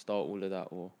start all of that,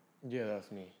 or? Yeah,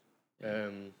 that's me.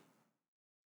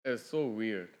 It's so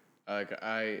weird. Like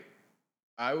I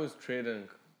was trading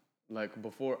like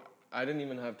before. I didn't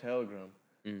even have Telegram.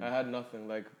 I had nothing.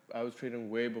 Like I was trading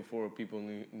way before people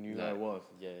knew Like, I was.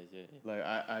 Yeah. Like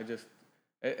I just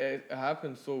it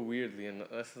happened so weirdly, and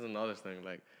this is another thing.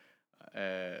 Like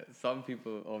some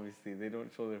people obviously they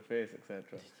don't show their face,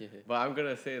 etc. But I'm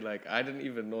gonna say, like, I didn't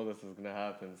even know this was gonna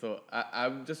happen. So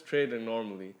I'm just trading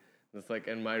normally. It's like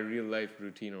in my real life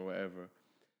routine or whatever.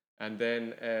 And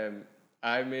then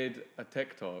I made a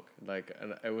TikTok, like,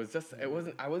 and I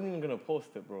wasn't even gonna post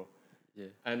it, bro. Yeah.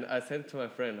 And I sent to my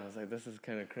friend, I was like, this is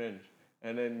kind of cringe.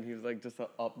 And then he was like, just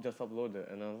upload it.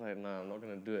 And I was like, nah, I'm not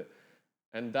gonna do it.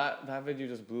 And that video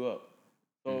just blew up.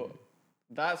 So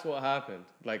that's what happened.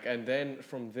 Like, and then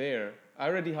from there, I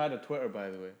already had a Twitter, by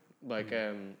the way. Like,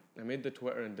 I made the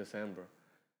Twitter in December.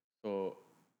 So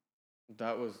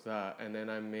that was that. And then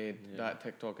I made that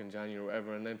TikTok in January or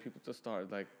whatever. And then people just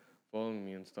started like following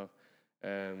me and stuff.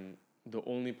 The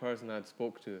only person I'd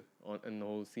spoke to in the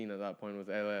whole scene at that point was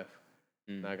LF.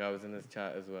 Like, I was in his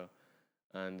chat as well.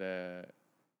 And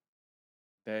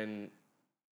then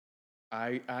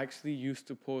I actually used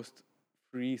to post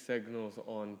free signals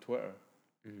on Twitter.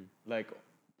 Like,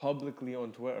 publicly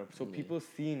on Twitter. So people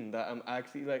seen that I'm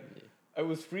actually like... It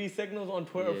was free signals on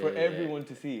Twitter for everyone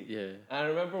to see. And I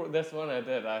remember this one I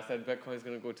did. I said Bitcoin's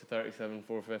going to go to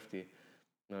 37,450.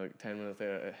 Like 10 minutes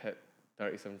later, it hit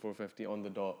 37,450 on the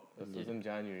dot. This was in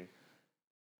January.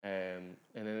 And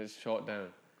then it shot down.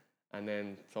 And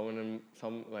then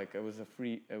it was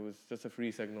just a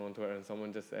free signal on Twitter, and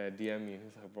someone just DM'd me, and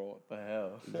he's like, bro, what the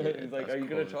hell? He's like, are you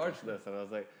going to charge for this? And I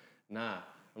was like, nah,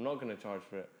 I'm not going to charge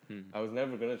for it. I was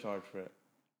never going to charge for it.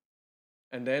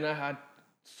 And then I had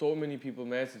so many people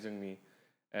messaging me.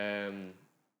 Have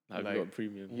you got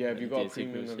premium? Yeah, have you got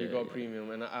premium? Have you got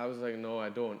premium? And I was like, no, I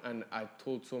don't. And I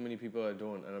told so many people I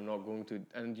don't, and I'm not going to.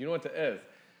 And you know what it is?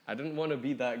 I didn't want to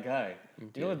be that guy.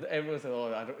 You know what everyone says?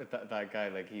 Oh, I don't. That guy,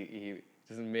 like he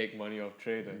doesn't make money off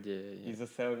trading. He's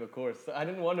just selling a course. So I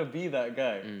didn't want to be that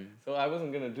guy. So I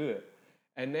wasn't gonna do it.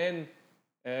 And then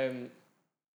I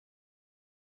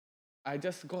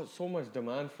just got so much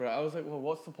demand for it. I was like, well,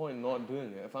 what's the point in not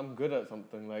doing it? If I'm good at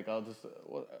something, like I'll just,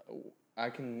 I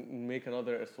can make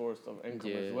another source of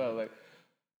income as well. Like,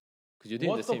 because you're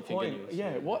doing the same thing point? anyway.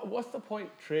 Yeah, what's the point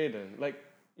trading? Like,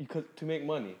 you could to make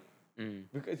money.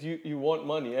 Because you want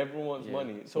money. Everyone wants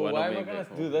money. So why am I gonna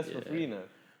do this for free now?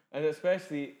 And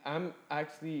especially, I'm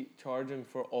actually charging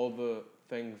for all the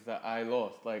things that I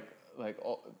lost. Like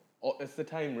it's the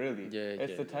time really.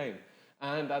 It's the time.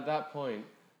 And at that point,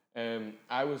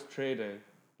 I was trading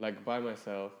like by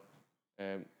myself.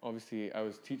 Obviously, I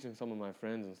was teaching some of my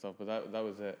friends and stuff, but that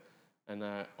was it. And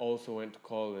I also went to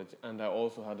college, and I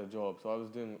also had a job. So I was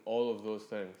doing all of those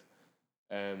things.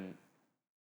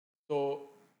 So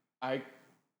I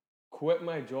quit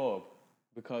my job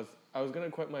because I was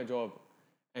gonna quit my job,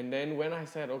 and then when I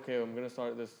said, okay, I'm gonna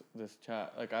start this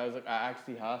chat, like I was like, I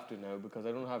actually have to now because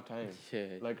I don't have time,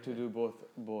 to do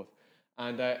both,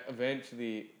 and I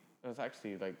eventually, it was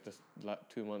actually like just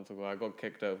 2 months ago, I got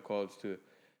kicked out of college too,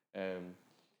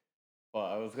 but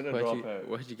I was gonna drop out.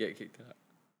 Why did you get kicked out?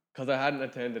 Because I hadn't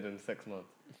attended in 6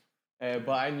 months, but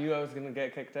I knew I was gonna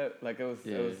get kicked out. Like it was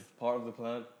part of the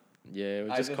plan. Yeah, it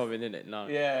was just coming in it now.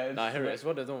 Yeah. Nah, it's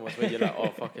one of them ones where you're like, oh,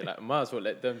 fuck it. Like, might as well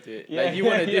let them do it. Yeah, like, you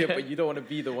want to do it, but you don't want to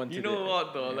be the one to do it. You know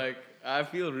what, though? Like, I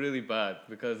feel really bad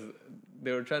because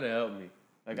they were trying to help me.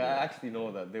 Like, I actually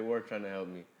know that. They were trying to help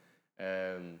me.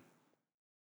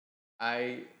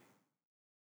 I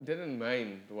didn't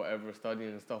mind whatever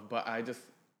studying and stuff, but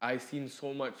I seen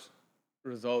so much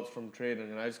results from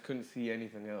trading and I just couldn't see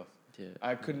anything else. Yeah.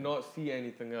 I could not see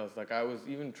anything else. Like, I was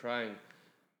even trying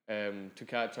to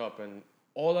catch up, and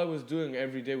all I was doing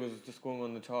every day was just going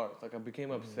on the charts. Like I became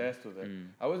obsessed with it.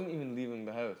 I wasn't even leaving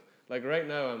the house. Like right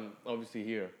now, I'm obviously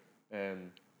here,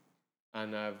 and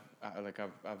I've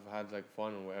had like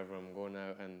fun and whatever. I'm going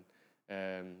out,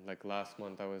 and like last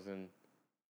month I was in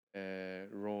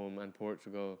Rome and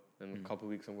Portugal, and a couple of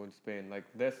weeks I'm going to Spain. Like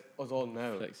this was all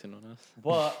now. Flexing on us.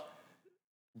 But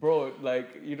bro,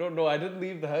 like, you don't know, I didn't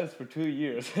leave the house for 2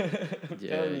 years. I'm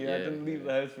telling you, I didn't leave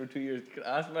the house for 2 years. You can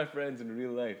ask my friends in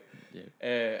real life.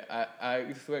 I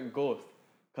just went ghost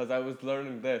because I was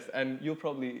learning this. And you'll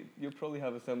probably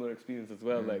have a similar experience as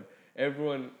well. Like,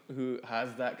 everyone who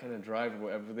has that kind of drive or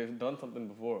whatever, they've done something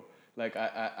before. Like,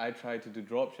 I tried to do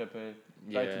drop shipping,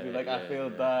 tried to do, like, I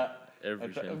failed that.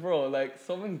 Bro, like,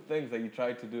 so many things that you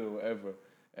try to do or whatever.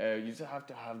 You just have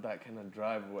to have that kind of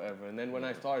drive or whatever. And then when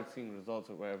I started seeing results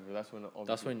or whatever, that's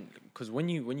when because when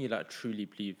you like truly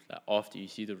believe, like after you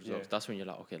see the results, that's when you're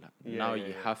like, okay, like now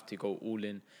you have to go all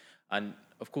in. And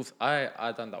of course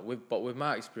I done that with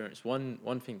my experience,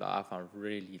 one thing that I found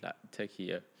really like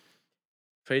techie,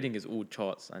 trading is all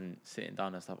charts and sitting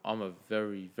down and stuff. I'm a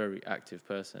very, very active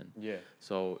person.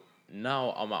 So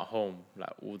now I'm at home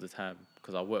like all the time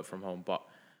because I work from home, but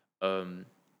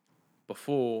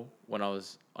before, when I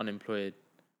was unemployed,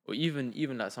 or even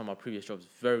like some of my previous jobs,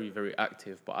 very, very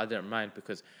active, but I didn't mind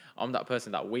because I'm that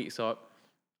person that wakes up,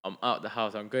 I'm out the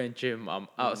house, I'm going gym, I'm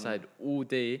outside all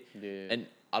day, and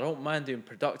I don't mind doing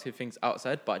productive things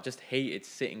outside, but I just hated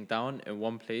sitting down in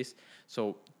one place.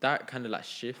 So that kind of like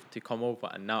shift to come over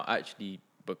and now actually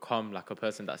become like a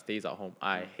person that stays at home,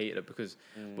 I hate it because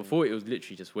before it was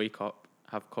literally just wake up,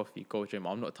 have coffee, go gym.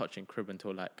 I'm not touching crib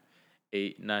until like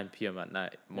 8, 9 p.m. at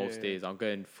night most days. I'm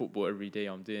going football every day.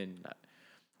 I'm doing like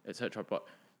etc. But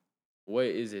what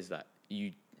it is that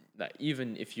you like,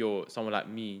 even if you're someone like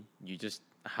me, you just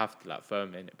have to like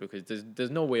ferment it because there's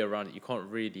no way around it. You can't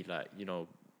really like, you know,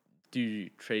 do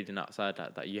trading outside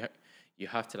like that. You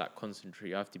have to like concentrate.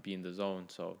 You have to be in the zone.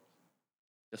 So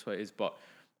that's what it is. But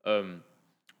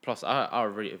plus I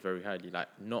rate it very highly. Like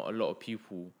not a lot of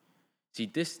people see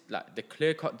this, like the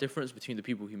clear cut difference between the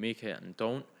people who make it and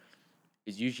don't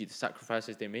is usually the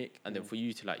sacrifices they make, and then for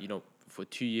you to like, you know, for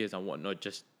 2 years and whatnot,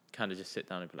 just kind of just sit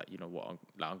down and be like, you know what,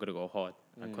 I'm gonna go hard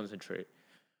and concentrate.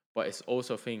 But it's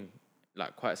also a thing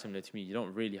like quite similar to me. You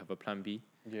don't really have a plan B.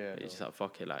 It's just like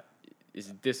fuck it, like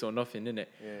it's this or nothing, innit?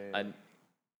 And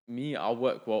me, I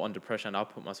work well under pressure, and I'll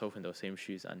put myself in those same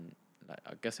shoes, and like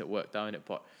I guess it worked out in it.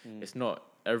 But it's not,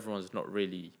 everyone's not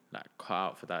really like cut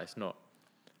out for that. It's not.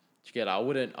 You get, like, I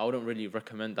wouldn't really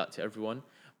recommend that to everyone,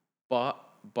 but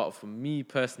for me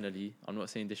personally, I'm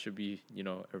not saying this should be, you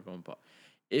know, everyone, but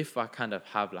if I kind of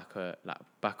have like a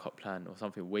backup plan or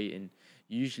something waiting,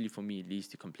 usually for me it leads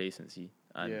to complacency,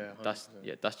 and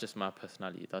that's just my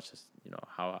personality. That's just, you know,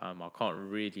 how I am. I can't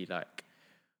really like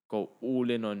go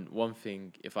all in on one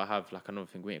thing if I have like another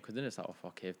thing waiting, because then it's like, oh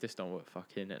fuck it, if this don't work,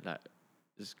 fuck it, like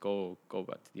just go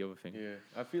back to the other thing.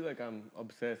 I feel like I'm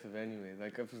obsessive anyway.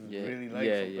 Like if I really like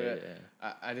something,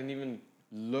 I didn't even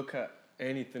look at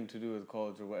anything to do with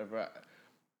college or whatever.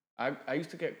 I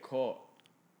used to get caught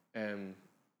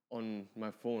on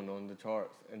my phone on the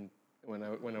charts and when I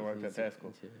worked at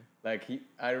Tesco. Like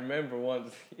I remember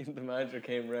once the manager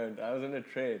came round. I was in a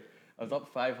trade. I was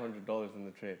up $500 in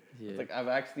the trade. It's like I've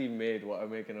actually made what I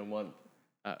make in a month.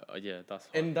 Yeah, that's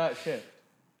hard. In that shift.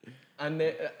 And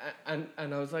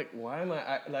I was like, why am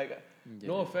I like?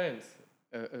 No offense,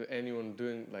 anyone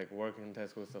doing like working in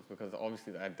Tesco stuff, because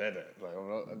obviously I did it. Like,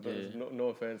 there's no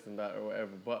offense in that or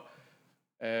whatever. But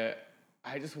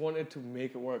I just wanted to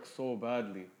make it work so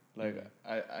badly. Like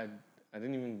I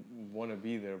didn't even want to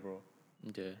be there, bro.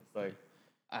 Yeah. Like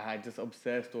I just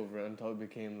obsessed over it until it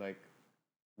became like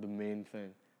the main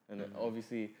thing. And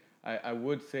obviously, I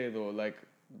would say though, like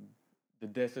the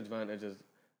disadvantages,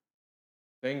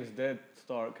 things did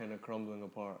start kind of crumbling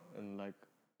apart, and like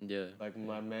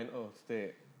my mental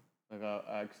state, like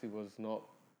I actually was not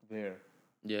there.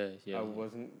 I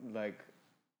wasn't like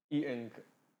eating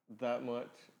that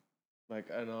much, like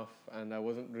enough, and I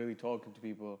wasn't really talking to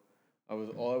people.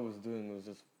 All I was doing was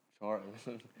just charting,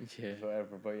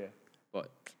 whatever. But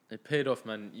it paid off,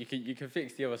 man. You can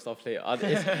fix the other stuff later.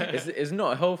 It's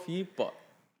not healthy, but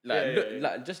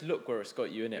like just look where it's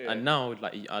got you in it. And now,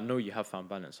 like I know you have found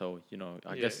balance, so you know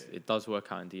I guess it does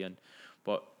work out in the end.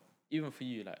 But even for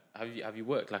you, like have you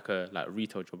worked like a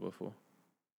retail job before?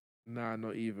 Nah,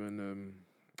 not even.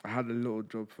 I had a little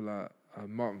job for like a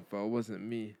month, but it wasn't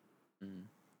me.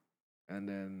 And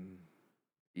then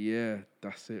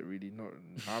that's it really.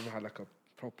 I haven't had like a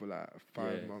proper like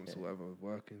 5 months or whatever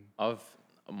working.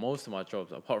 Most of my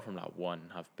jobs, apart from like one,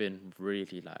 have been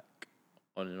really like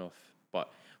on and off.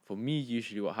 But for me,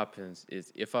 usually what happens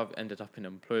is if I've ended up in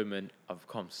employment, I've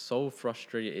become so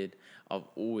frustrated. I've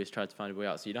always tried to find a way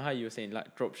out. So you know how you were saying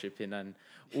like drop shipping and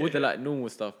all the like normal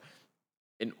stuff.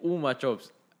 In all my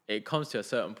jobs, it comes to a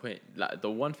certain point. Like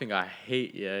the one thing I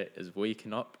hate is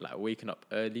waking up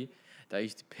early. That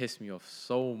used to piss me off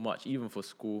so much, even for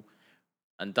school.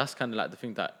 And that's kind of like the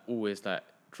thing that always like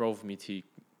drove me to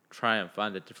try and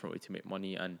find a different way to make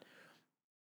money. And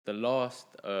the last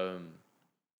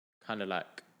kind of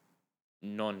like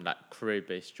career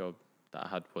based job that I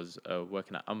had was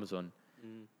working at Amazon.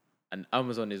 And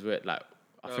Amazon is where like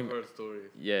I've heard stories.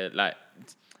 Yeah, like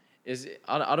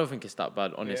I don't think it's that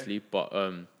bad honestly, but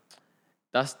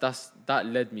that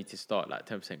led me to start like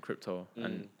 10% crypto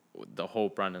and the whole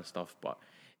brand and stuff. But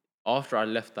after I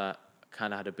left that,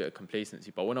 kind of had a bit of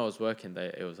complacency. But when I was working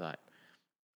there, it was like,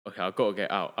 okay, I've got to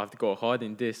get out. I have to go hard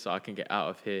in this so I can get out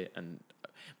of here. And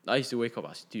I used to wake up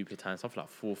at stupid times, stuff like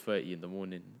 4:30 in the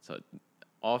morning. So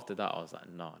after that, I was like,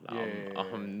 nah,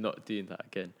 I'm not doing that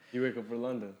again. You wake up for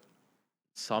London?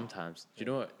 Sometimes. Do you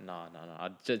know what? No. I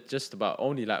just about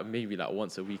only like maybe like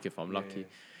once a week if I'm lucky. You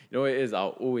know what it is? I'll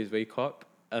always wake up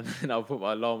and then I'll put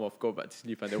my alarm off, go back to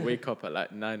sleep, and then wake up at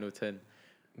like 9 or 10, and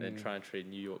then try and trade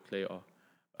New York later.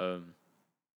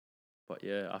 But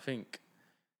yeah, I think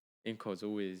Inco's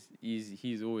always easy.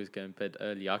 He's always getting bed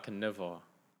early. I can never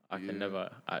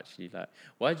actually like.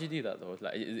 Why do you do that though?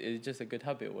 Like, is it just a good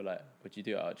habit, or like would you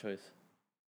do it out of choice?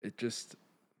 It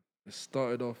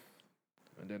started off,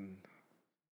 and then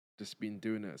just been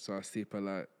doing it. So I sleep at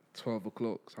like 12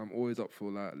 o'clock. So I'm always up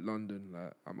for like London.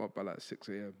 Like I'm up by like 6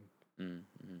 a.m.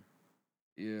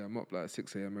 Yeah, I'm up like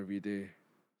 6 a.m. every day.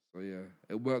 So yeah,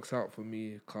 it works out for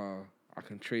me. Car, I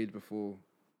can trade before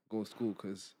go to school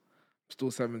because I'm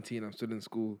still 17. I'm still in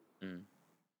school.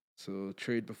 So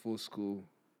trade before school,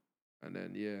 and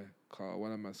then car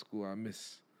when I'm at school, I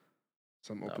miss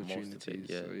some opportunities.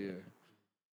 So yeah.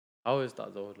 How is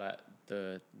that though? Like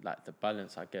the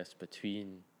balance, I guess,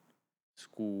 between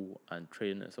school and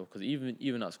trading and stuff. Because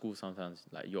even at school, sometimes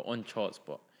like you're on charts,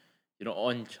 but you're not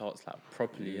on charts like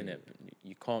properly in it.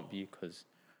 You can't be because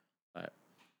like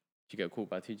you get caught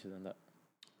by teachers and that.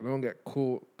 I don't get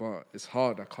caught, but it's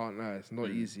hard. I can't lie. It's not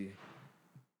easy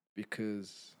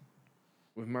because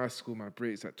with my school, my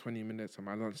break's at 20 minutes and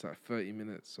my lunch's at 30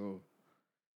 minutes. So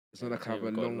it's not like I have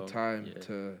a long time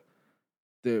to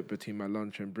do it between my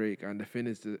lunch and break. And the thing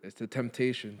is, it's the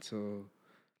temptation to,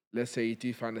 let's say you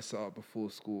do find a setup before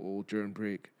school or during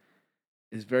break.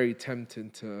 It's very tempting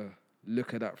to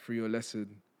look at that through your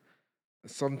lesson.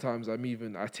 Sometimes I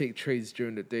take trades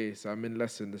during the day, so I'm in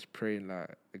lesson just praying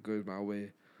like it goes my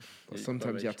way. But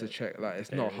sometimes you have to check, like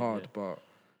it's not hard, but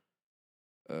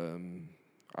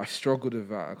I struggled with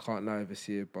that. I can't lie this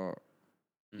year, but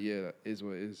that is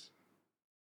what it is.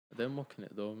 They're mocking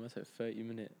it though. That's like 30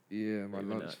 minutes. Yeah, my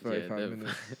lunch 35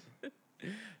 minutes.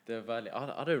 They're valid.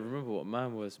 I don't remember what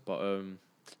mine was, but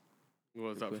what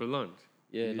was that for lunch?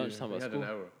 Yeah, lunchtime at school. An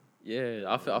hour. Yeah,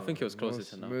 I think it was closer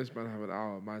to now. Most men have an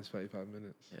hour. Mine's 35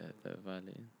 minutes. Yeah, they're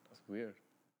valid. That's weird.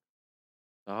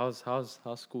 How's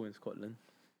school in Scotland?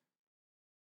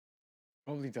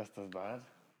 Probably just as bad.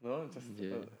 No, just.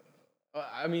 Yeah.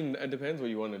 I mean, it depends what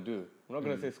you want to do. I'm not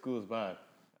gonna say school is bad.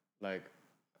 Like,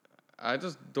 I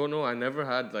just don't know. I never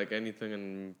had like anything,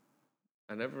 and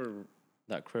I never.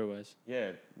 Like career-wise?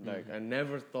 Yeah, like I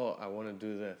never thought I want to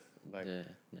do this. Like,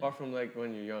 apart from like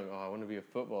when you're young, I want to be a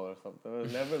footballer or something. It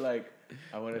was never like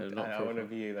I want to. I want to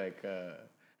be like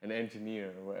an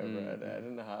engineer or whatever. I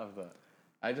didn't have that.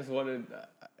 I just wanted.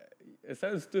 It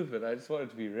sounds stupid. I just wanted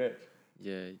to be rich.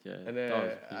 Yeah. And then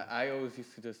I always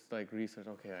used to just like research.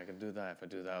 Okay, I can do that. If I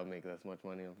do that, I'll make this much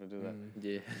money. If I do that,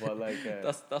 Yeah. But like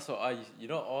that's what I used. You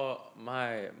know, all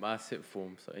my sixth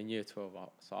form. So in year 12,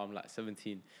 so I'm like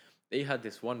 17. They had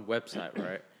this one website,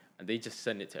 right? And they just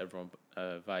send it to everyone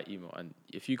via email. And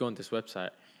if you go on this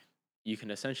website, you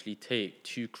can essentially take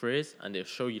 2 careers and it'll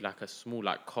show you like a small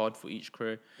like card for each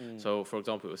career. So for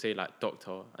example, it will say like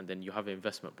doctor, and then you have an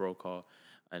investment broker,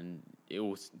 and it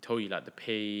will tell you like the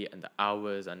pay and the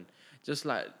hours and just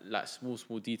like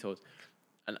small details.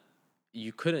 And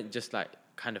you couldn't just like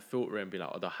kind of filter and be like,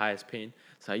 oh, the highest paying.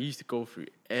 So I used to go through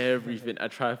everything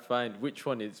and try to find which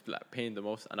one is like paying the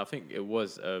most. And I think it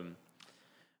was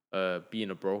being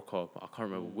a broker, but I can't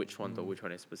remember which one though, which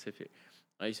one is specific.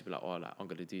 I used to be like, oh, like I'm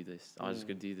gonna do this. I'm just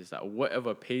gonna do this, like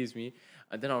whatever pays me.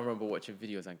 And then I remember watching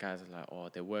videos and guys are like, oh,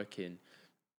 they're working.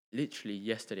 Literally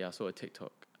yesterday, I saw a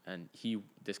TikTok, and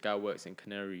this guy works in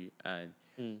Canary, and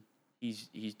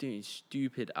he's doing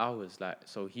stupid hours. Like,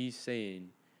 so he's saying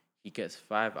he gets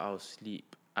 5 hours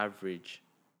sleep average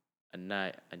a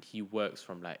night, and he works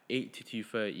from like 8 to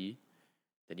 2:30.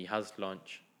 Then he has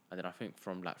lunch, and then I think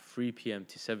from like 3 p.m.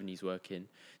 to 7 he's working.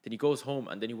 Then he goes home,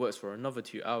 and then he works for another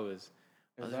 2 hours.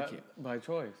 Is that by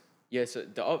choice? Yeah, so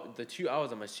the 2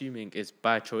 hours I'm assuming is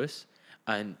by choice,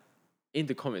 and in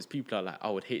the comments people are like, I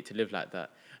would hate to live like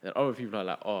that. And then other people are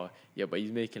like, oh yeah, but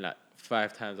he's making like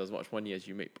 5 times as much money as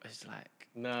you make. But it's like,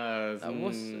 nah.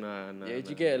 Yeah,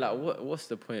 you get it? Like what's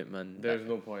the point, man? There's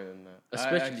no point in that.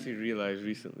 Especially, I actually realized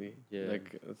recently,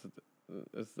 like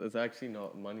it's actually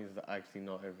not, money is actually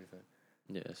not everything.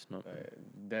 Yeah, it's not.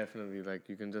 Definitely, like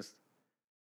you can just.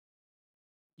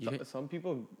 Some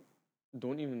people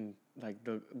don't even like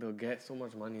they'll get so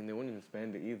much money and they won't even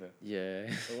spend it either. Yeah.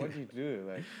 So what do you do?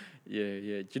 Like.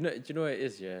 Yeah. Do you know what it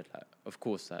is? Yeah, like of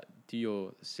course, like do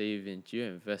your saving, do your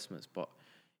investments, but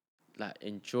like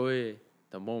enjoy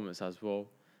the moments as well.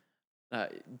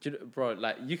 Like, bro,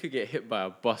 like you could get hit by a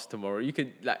bus tomorrow. You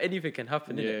could like anything can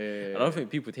happen. I don't think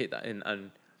people take that in,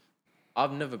 and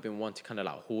I've never been one to kind of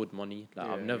like hoard money. Like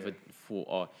I've never thought,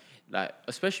 or like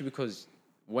especially because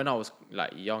when I was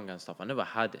like young and stuff, I never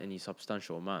had any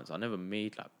substantial amounts. I never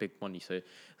made like big money. So it's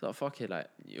like, fuck it, like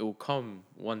it will come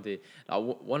one day.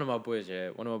 Like one of my boys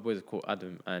is called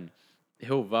Adam, and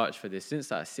he'll vouch for this.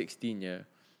 Since like 16,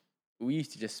 we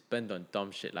used to just spend on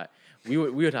dumb shit. Like we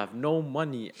would have no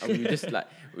money, and we would just like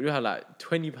we would have like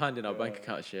 £20 in our bank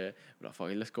account. We're like, fuck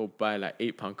it, let's go buy like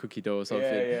 £8 cookie dough or something.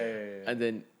 And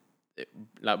then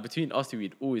like between us two,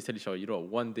 we'd always tell each other, you know what,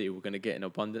 one day we're gonna get in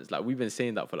abundance. Like we've been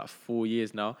saying that for like 4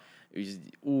 years now. We just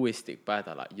always stick by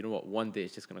that. Like, you know what, one day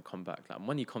it's just gonna come back. Like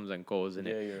money comes and goes,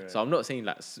 innit? Right. So I'm not saying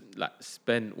like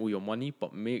spend all your money,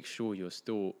 but make sure you're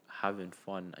still having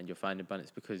fun and you're finding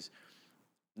balance. Because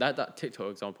that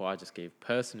TikTok example I just gave,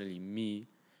 personally, me,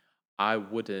 I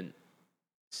wouldn't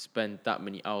spend that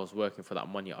many hours working for that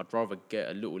money. I'd rather get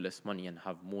a little less money and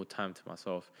have more time to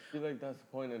myself. I feel like that's the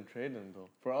point in trading, though.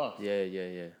 For us.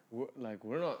 Yeah.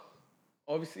 We're not.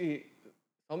 Obviously,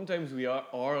 sometimes we are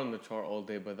on the chart all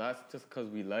day, but that's just because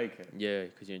we like it. Yeah,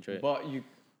 because you enjoy it. But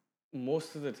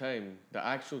most of the time, the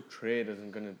actual trade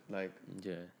isn't gonna like.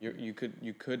 Yeah. You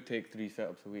could take 3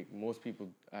 setups a week. Most people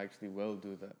actually will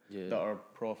do that. Yeah. That are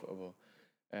profitable.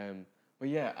 But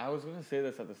yeah, I was gonna say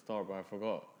this at the start, but I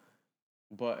forgot.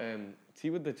 But see,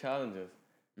 with the challenges,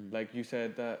 like you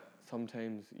said that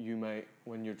sometimes you might,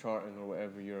 when you're charting or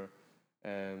whatever, you're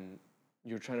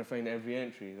trying to find every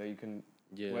entry that you can,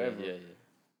 whatever. Yeah.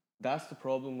 That's the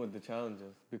problem with the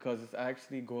challenges, because it's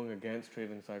actually going against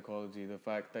trading psychology. The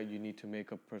fact that you need to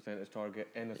make a percentage target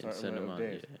in a certain amount of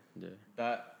days. Yeah.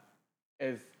 That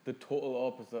is the total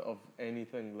opposite of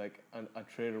anything like a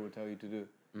trader would tell you to do.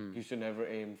 You should never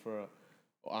aim for,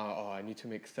 I need to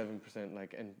make 7%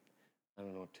 like in, I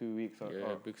don't know, 2 weeks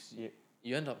because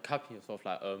you end up capping yourself.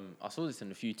 Like I saw this in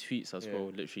a few tweets as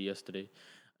well, literally yesterday,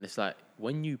 and it's like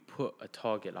when you put a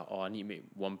target like, I need to make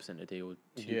 1% a day or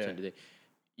 2% a day,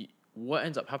 what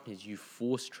ends up happening is you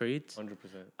force trades 100%,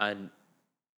 and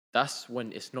that's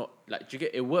when it's not like,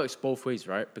 it works both ways,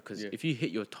 right? Because if you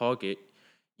hit your target,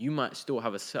 you might still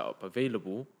have a setup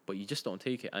available, but you just don't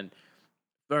take it. And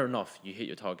fair enough, you hit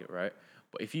your target, right?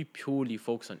 But if you purely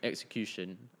focus on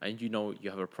execution and you know you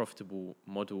have a profitable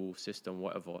model, system,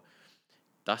 whatever,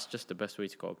 that's just the best way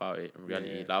to go about it in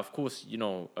reality. Yeah. Like, of course,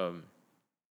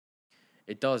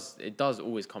 it does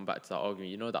always come back to that argument.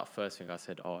 You know, that first thing I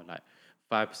said, oh, like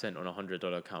 5% on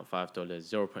 $100 account, $5,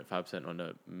 0.5% on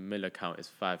a mil account is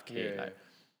 5K. Yeah. Like,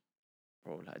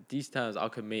 bro, like these times I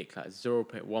could make like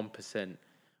 0.1%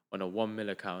 on a 1 mil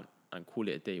account and call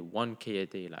it a day, 1K a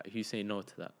day. Like, who's saying no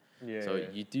to that? Yeah. So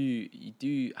you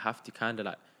do have to kind of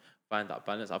like find that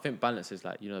balance. I think balance is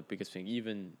like, the biggest thing.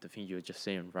 Even the thing you were just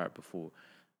saying right before,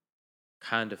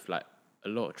 kind of like a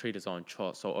lot of traders are on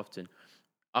charts so often.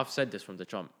 I've said this from the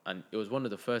jump, and it was one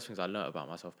of the first things I learned about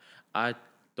myself. I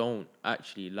don't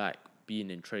actually like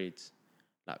being in trades.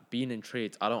 Like, being in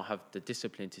trades, I don't have the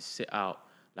discipline to sit out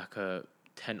like a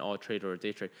 10-hour trade or a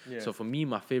day trade. Yeah. So for me,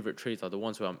 my favorite trades are the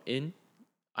ones where I'm in,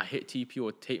 I hit TP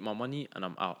or take my money, and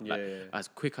I'm out. Yeah. As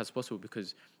quick as possible,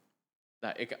 because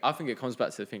I think it comes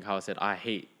back to the thing how I said I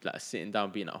hate like sitting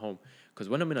down, being at home, because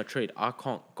when I'm in a trade, I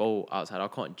can't go outside. I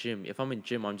can't gym. If I'm in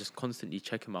gym, I'm just constantly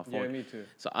checking my phone. Yeah, me too.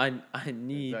 So I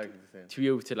need Exactly the same. to be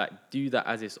able to like do that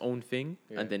as its own thing,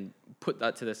 Yeah. and then put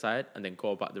that to the side, and then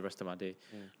go about the rest of my day.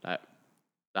 Like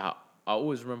that, I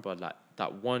always remember like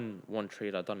that one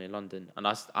trade I done in London, and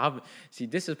I haven't see.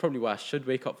 This is probably why I should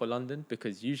wake up for London,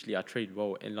 because usually I trade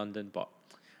well in London, but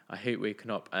I hate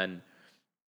waking up. And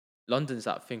London's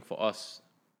that thing for us,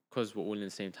 because we're all in the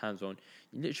same time zone.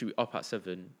 You literally up at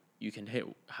 7, you can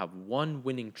have one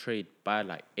winning trade by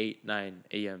like 8, 9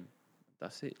 a.m.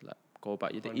 That's it. Like, go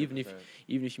about your day. Even if 100%.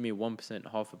 you made 1%,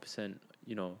 0.5%,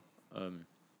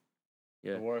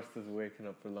 yeah. The worst is waking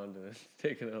up for London and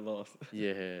taking a loss.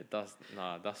 Yeah, that's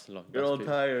long. You're That's all big.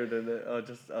 tired, and then I'll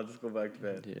just go back to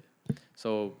bed. Yeah.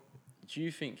 So, do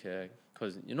you think,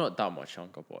 because you're not that much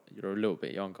younger, but you're a little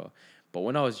bit younger. But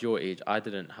when I was your age, I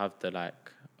didn't have the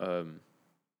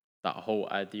that whole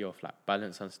idea of like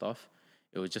balance and stuff.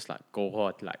 It was just like go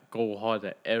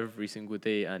harder every single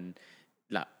day, and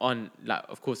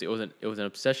of course it was an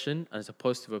obsession, and it's a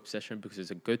positive obsession because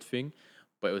it's a good thing,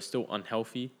 but it was still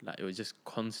unhealthy. Like, it was just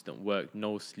constant work,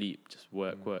 no sleep, just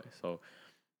work. So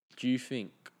do you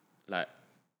think like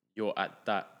you're at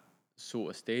that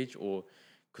sort of stage, or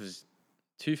because,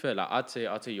 to be fair, like I'd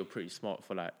say you're pretty smart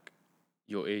for like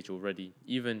your age already.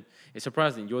 Even it's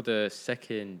surprising you're the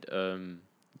second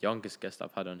youngest guest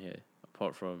I've had on here,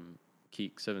 apart from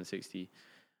Keek 760,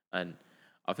 and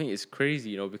I think it's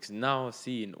crazy, because now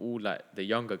seeing all like the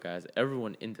younger guys,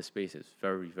 everyone in the space is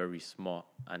very, very smart,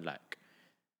 and like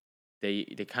they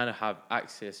kind of have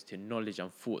access to knowledge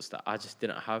and thoughts that I just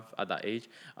didn't have at that age.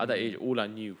 At that age, all I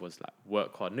knew was like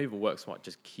work hard, not even work smart,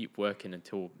 just keep working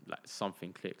until like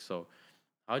something clicks. So,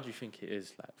 how do you think it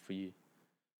is like for you?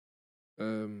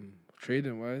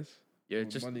 Trading wise, Yeah, or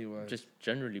money wise, just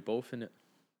generally both in it.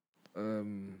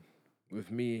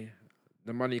 with me,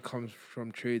 the money comes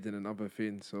from trading and other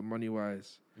things. So money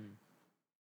wise,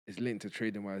 it's linked to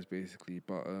trading wise basically.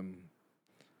 But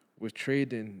with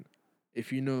trading,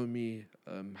 if you know me,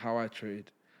 how I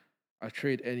trade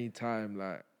anytime,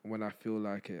 like when I feel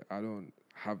like it. I don't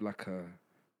have like a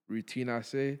routine, I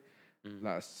say,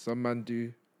 like some man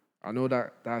do. I know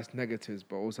that that's negatives,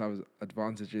 but also has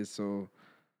advantages. So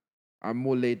I'm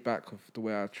more laid back with the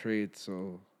way I trade.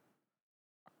 So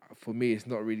for me, it's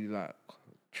not really like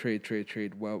trade,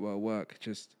 work.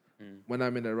 Just when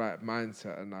I'm in the right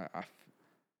mindset, and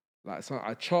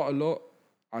I chart a lot.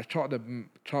 I chart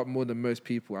more than most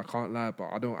people. I can't lie, but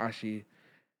I don't actually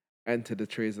enter the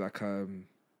trades like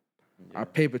I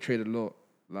paper trade a lot,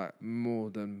 like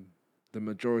more than the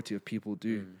majority of people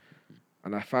do.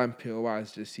 And I find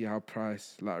POIs just see how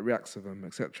price like reacts to them,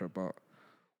 etc. But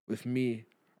with me,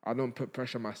 I don't put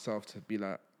pressure on myself to be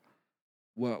like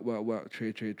work,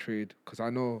 trade, because I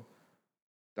know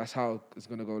that's how it's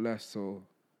gonna go left. So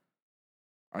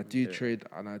I do trade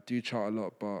and I do chart a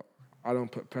lot, but I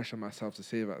don't put pressure on myself to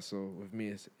say that. So with me,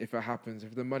 it's, if it happens,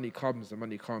 if the money comes, the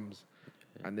money comes.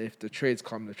 And if the trades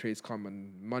come, the trades come,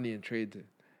 and money and trade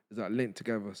is like linked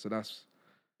together. So that's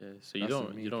So you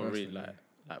don't really like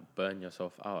burn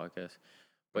yourself out, I guess.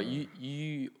 But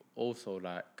you also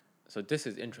like, so this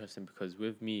is interesting because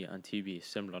with me and TB it's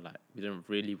similar. Like, we didn't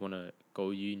really want to go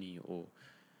uni or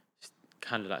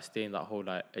kind of like stay in that whole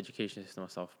like education system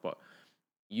and stuff. But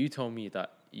you told me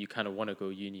that you kind of want to go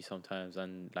uni sometimes,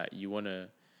 and like you wouldn't.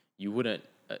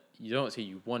 You don't say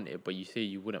you want it, but you say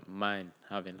you wouldn't mind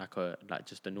having like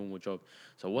just a normal job.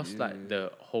 So what's like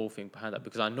the whole thing behind that?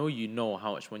 Because I know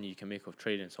how much money you can make off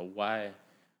trading. So why,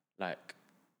 like,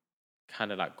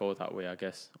 kind of like go that way, I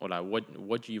guess, or like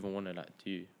what do you even want to like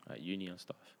do at uni and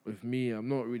stuff? With me, I'm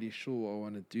not really sure what I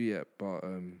want to do yet, but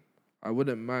I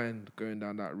wouldn't mind going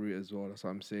down that route as well. That's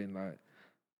what I'm saying. Like,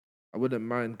 I wouldn't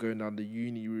mind going down the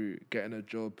uni route, getting a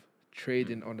job,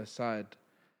 trading on the side.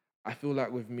 I feel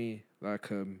like with me,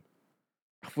 like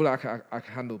I feel like I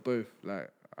can handle both. Like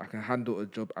I can handle a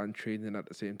job and training at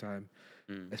the same time.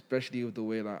 Especially with the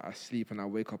way like I sleep and I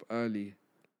wake up early.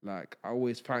 Like I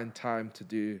always find time to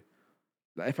do.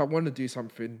 Like if I want to do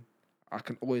something, I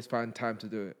can always find time to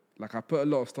do it. Like I put a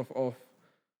lot of stuff off.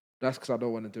 That's because I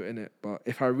don't want to do it in it. But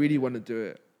if I really want to do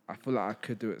it, I feel like I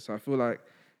could do it. So I feel like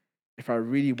if I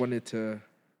really wanted to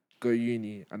go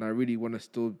uni and I really want to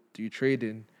still do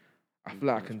trading, I feel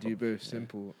like I can do both.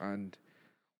 Simple. And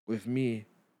with me,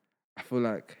 I feel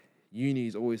like uni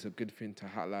is always a good thing to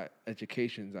have. Like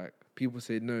education's like people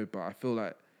say no, but I feel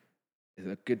like it's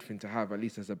a good thing to have, at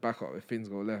least as a backup if things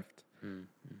go left.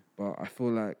 But I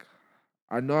feel like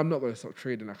I know I'm not going to stop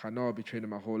trading. Like I know I'll be trading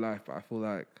my whole life, but I feel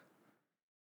like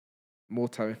more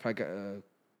time if I go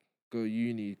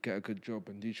uni, get a good job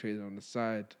and do trading on the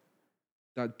side,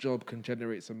 that job can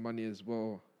generate some money as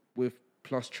well with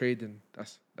plus trading.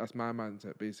 That's my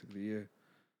mindset basically. Yeah.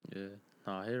 Yeah,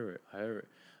 no, I hear it. I hear it.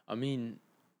 I mean,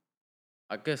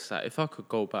 I guess like if I could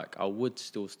go back, I would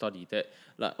still study that.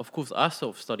 Like, of course, I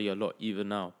self-study a lot even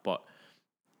now. But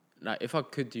like, if I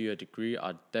could do a degree,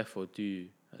 I'd definitely do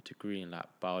a degree in like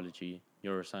biology,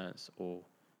 neuroscience, or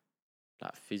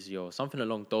like physio, or something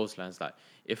along those lines. Like,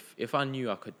 if I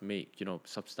knew I could make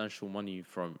substantial money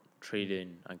from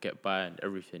trading and get by and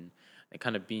everything, and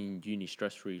kind of being uni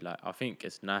stress-free, like I think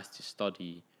it's nice to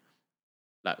study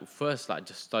like first like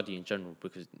just study in general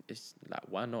because it's like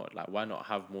why not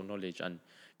have more knowledge and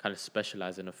kind of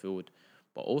specialize in a field,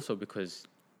 but also because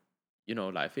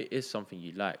like if it is something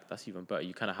you like, that's even better.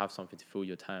 You kind of have something to fill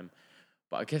your time.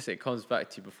 But I guess it comes back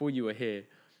to before you were here,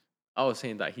 I was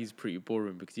saying that he's pretty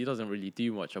boring because he doesn't really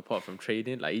do much apart from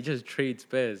trading. Like he just trades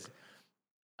bears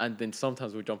and then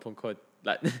sometimes we'll jump on COD.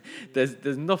 Like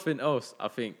there's nothing else I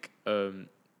think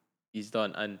he's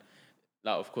done. And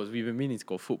like, of course, we've been meaning to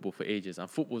go football for ages, and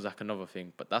football's like another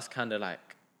thing, but that's kind of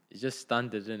like, it's just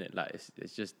standard, isn't it? Like,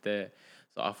 it's just there.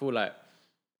 So I feel like,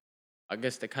 I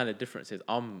guess the kind of difference is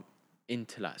I'm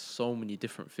into like so many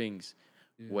different things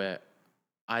where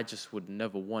I just would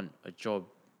never want a job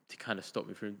to kind of stop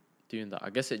me from doing that. I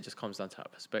guess it just comes down to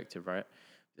that perspective, right?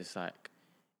 It's like,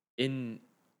 in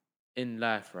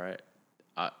life, right?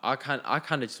 I kind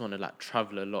of just want to like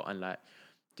travel a lot and like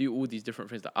do all these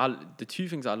different things. The two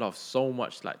things I love so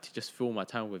much, like to just fill my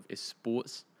time with, is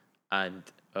sports and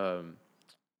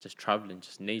just traveling,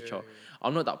 just nature.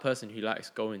 I'm not that person who likes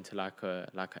going to like a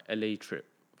LA trip,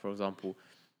 for example.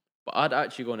 But I'd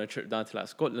actually go on a trip down to like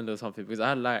Scotland or something because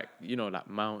I like like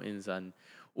mountains and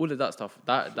all of that stuff.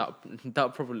 That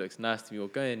probably looks nice to me. Or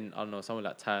going, I don't know, somewhere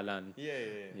like Thailand.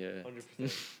 Yeah.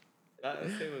 100%. That's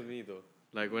the same with me though.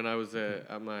 Like when I was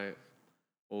at my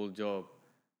old job,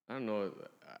 I don't know,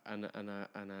 and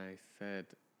I said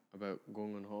about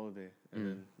going on holiday, and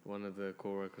then one of the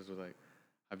coworkers was like,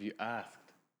 "Have you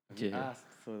asked? Have you asked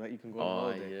so that you can go on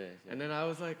holiday?" Yeah. And then I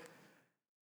was like,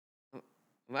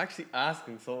 "I'm actually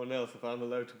asking someone else if I'm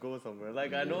allowed to go somewhere.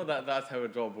 Like I know that that's how a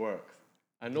job works.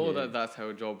 I know that that's how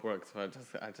a job works. So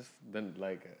I just didn't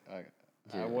like it.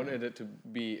 I wanted it to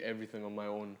be everything on my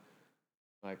own.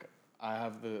 Like I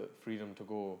have the freedom to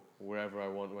go wherever I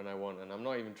want when I want, and I'm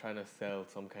not even trying to sell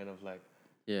some kind of like,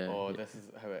 this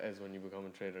is how it is when you become a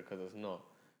trader, because it's not.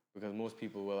 Because most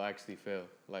people will actually fail.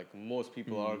 Like most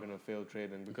people are gonna fail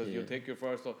trading because you'll take your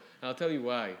first loss, and I'll tell you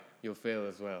why you'll fail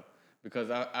as well.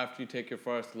 Because after you take your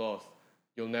first loss,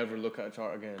 you'll never look at a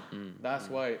chart again. That's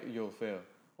why you'll fail,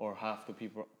 or half the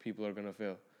people are gonna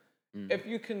fail. If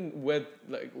you can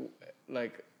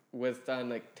withstand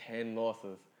like 10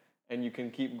 losses, and you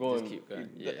can keep going. Just keep going.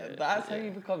 That's how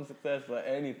you become successful at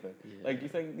anything. Like you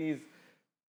think these,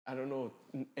 I don't know,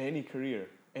 any career.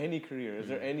 Is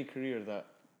there any career that?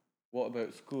 What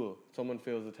about school? Someone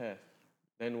fails a test,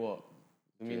 then what?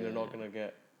 I mean, they're not gonna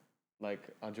get like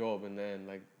a job, and then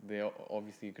like they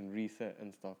obviously you can reset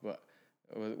and stuff. But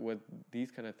with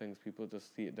these kind of things, people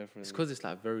just see it differently. It's because it's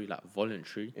like very like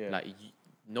voluntary. Like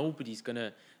nobody's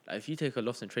gonna, like if you take a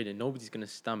loss in trading, nobody's gonna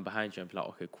stand behind you and be like,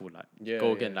 okay, cool, like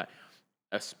go again. Like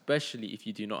especially if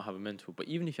you do not have a mentor. But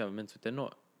even if you have a mentor, they're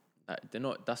not.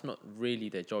 That's not really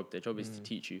their job. Their job is to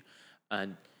teach you,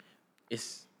 and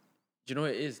it's. Do you know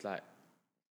what it is like?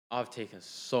 I've taken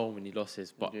so many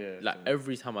losses, but like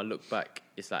every time I look back,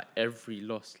 it's like every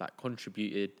loss like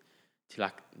contributed to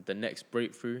like the next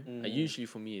breakthrough. And usually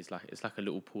for me, it's like a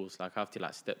little pause. Like I have to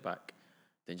like step back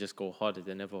then just go harder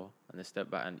than ever and then step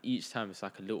back. And each time it's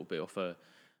like a little bit of a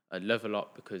level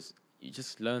up because you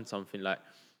just learn something. Like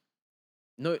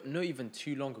not even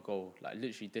too long ago, like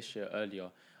literally this year earlier,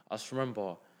 I just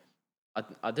remember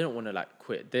I didn't want to like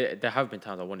quit. There have been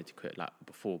times I wanted to quit like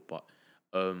before, but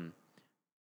um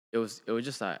it was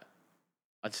just like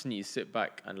I just need to sit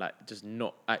back and like just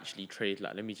not actually trade.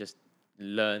 Like let me just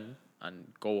learn and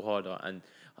go harder. And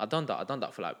I done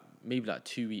that for like maybe like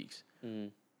 2 weeks.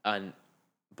 And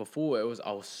before I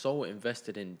was so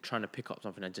invested in trying to pick up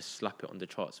something and just slap it on the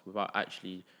charts without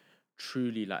actually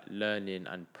truly like learning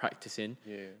and practicing.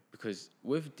 Yeah. Because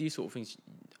with these sort of things,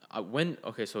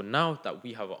 so now that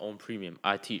we have our own premium,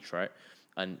 I teach, right?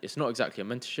 And it's not exactly a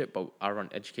mentorship, but I run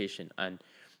education. And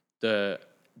the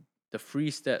the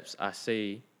 3 steps I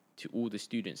say to all the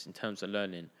students in terms of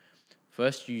learning: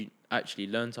 first, you actually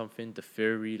learn something, the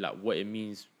theory, like what it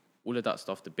means, all of that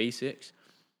stuff, the basics.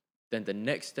 Then the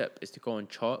next step is to go on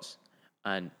charts,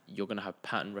 and you're gonna have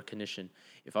pattern recognition.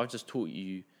 If I've just taught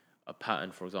you a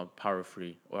pattern, for example, power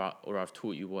three, or I've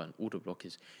taught you what an order block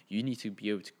is, you need to be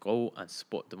able to go and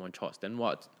spot them on charts. Then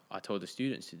what I tell the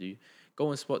students to do: go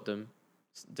and spot them.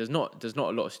 There's not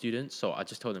a lot of students, so I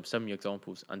just tell them send me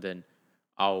examples, and then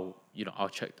I'll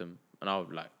check them, and I'll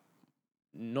like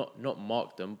not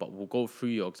mark them, but we'll go through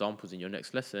your examples in your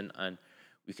next lesson, and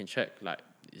we can check like,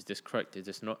 is this correct, is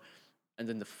this not. And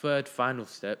then the third final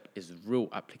step is real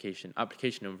application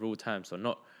in real time. So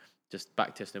not just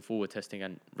back testing, forward testing,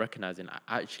 and recognizing,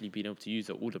 actually being able to use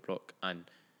the order block and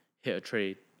hit a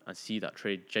trade and see that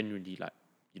trade genuinely like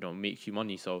make you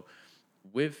money. So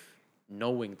with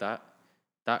knowing that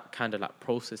kind of like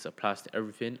process applies to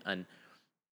everything. And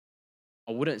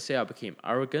I wouldn't say I became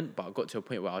arrogant, but I got to a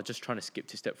point where I was just trying to skip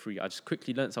to step 3. I just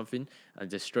quickly learned something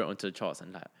and just straight onto the charts,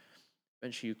 and like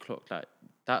eventually you clock like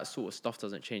that sort of stuff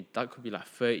doesn't change. That could be like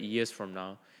 30 years from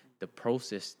now. The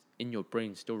process in your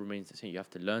brain still remains the same. You have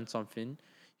to learn something,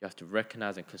 you have to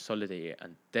recognize and consolidate it,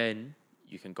 and then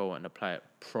you can go and apply it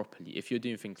properly. If you're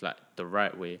doing things like the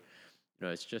right way,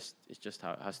 it's just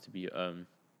how it has to be.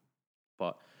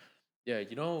 But yeah,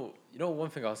 one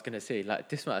thing I was gonna say, like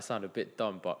this might sound a bit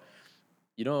dumb, but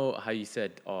you know how you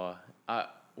said, at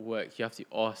work you have to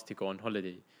ask to go on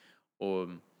holiday.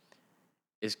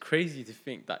 It's crazy to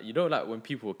think that, like when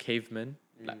people were cavemen,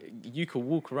 like you could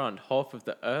walk around half of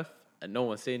the earth and no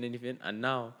one's saying anything, and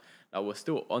now like we're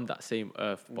still on that same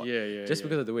earth, but just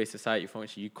because of the way society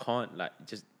functions, you can't like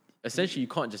just essentially you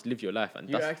can't just live your life, and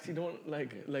you actually don't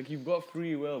like you've got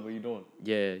free will, but you don't.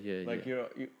 Like you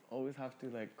always have to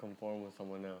like conform with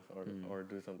someone else or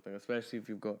do something, especially if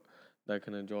you've got that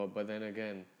kind of job. But then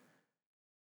again,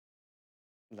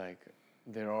 like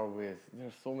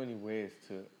there's so many ways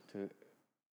to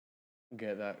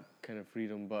get that kind of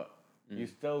freedom, but you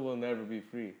still will never be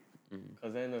free,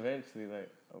 because then eventually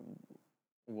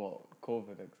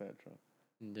COVID, etc.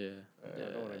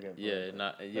 I don't want to get political.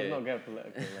 Let's not get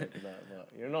political like that, but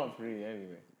you're not free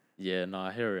anyway.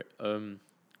 I hear it. Do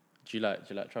you like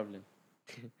traveling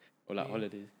or like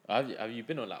holidays? Have you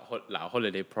been on like a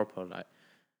holiday proper, like?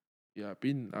 Yeah, I've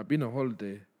been on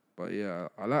holiday, but yeah,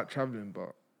 I like traveling,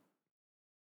 but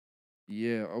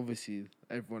yeah, obviously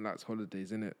everyone likes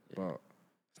holidays, innit? But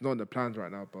it's not in the plans right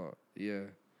now. But yeah,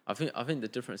 I think the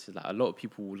difference is like a lot of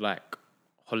people will like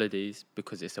holidays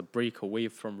because it's a break away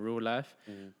from real life.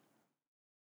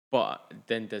 But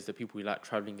then there's the people who like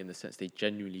traveling in the sense they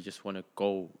genuinely just want to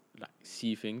go like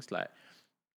see things. Like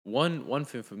one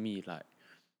thing for me, like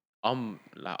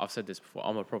I've said this before,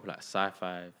 I'm a proper like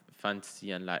sci-fi,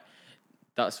 fantasy, and like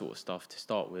that sort of stuff to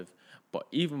start with. But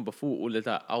even before all of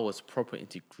that, I was proper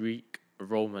into Greek,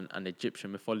 Roman, and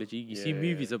Egyptian mythology. You see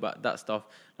movies about that stuff,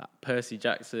 like Percy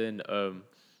Jackson,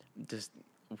 just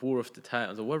War of the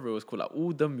Titans, or whatever it was called. Like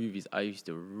all the movies, I used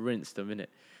to rinse them in it.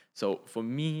 So for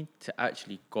me to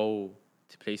actually go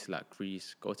to places like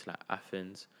Greece, go to like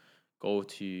Athens, go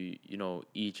to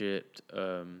Egypt,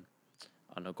 and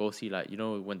I'll go see like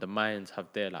when the Mayans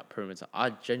have their like pyramids,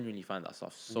 I genuinely find that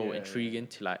stuff so intriguing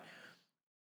to like.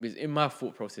 Because in my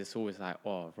thought process, it's always like,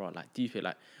 oh, right, like, do you feel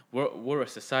like we're a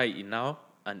society now,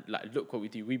 and like, look what we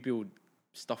do. We build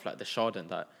stuff like the Shard and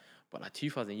that, but like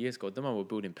 2,000 years ago, them man were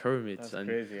building pyramids. That's and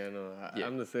crazy. I know.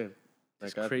 I'm the same.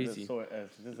 It's crazy.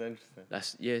 It's just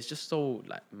interesting. It's just so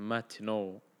like mad to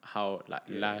know how like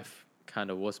life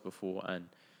kind of was before, and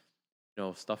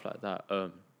stuff like that.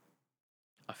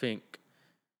 I think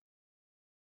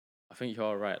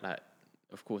you're right. Like,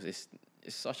 of course, it's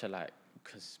such a like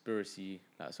conspiracy,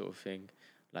 that sort of thing,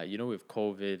 like with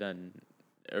COVID and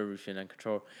everything and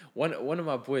control. One of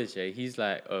my boys, he's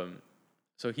like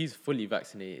so he's fully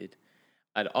vaccinated,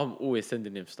 and I'm always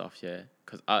sending him stuff,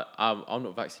 because I'm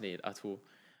not vaccinated at all.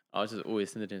 I was just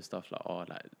always sending him stuff like, oh,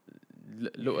 like,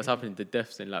 look what's happening, the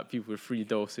deaths and like people with 3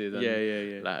 doses and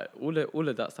Yeah. like all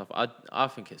of that stuff. I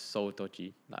think it's so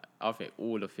dodgy. Like I think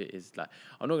all of it is like,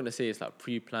 I'm not gonna say it's like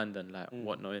pre-planned and like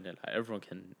whatnot in it. Like everyone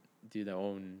can do their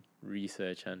own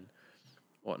research and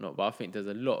whatnot, but I think there's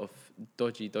a lot of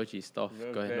dodgy stuff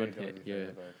There's going very on here. dodgy Yeah. things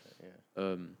about it,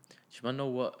 yeah. Do you man know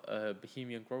what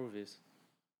Bohemian Grove is?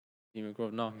 Bohemian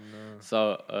Grove, no. No.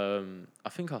 So I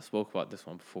think I spoke about this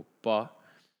one before, but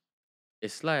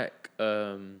it's like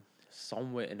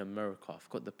somewhere in America. I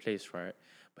forgot the place, right?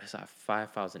 But it's like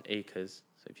 5,000 acres.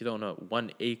 So if you don't know,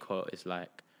 1 acre is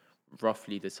like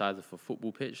roughly the size of a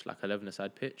football pitch, like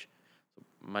 11-a-side pitch. So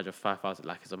imagine 5,000,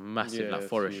 like it's a massive Yeah, like it's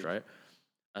forest, huge. right?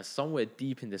 And somewhere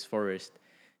deep in this forest,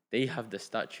 they have the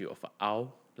statue of an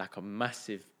owl, like a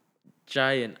massive,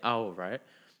 giant owl, right?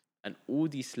 And all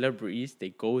these celebrities, they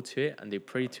go to it and they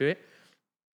pray to it.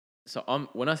 So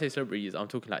when I say celebrities, I'm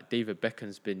talking like David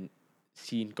Beckham's been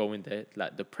seen going there,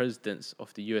 like the presidents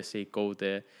of the USA go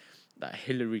there, like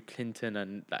Hillary Clinton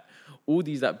and like all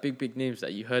these like big names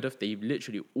that you heard of, they've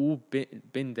literally all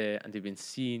been there and they've been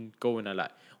seen going and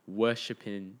like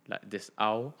worshipping like this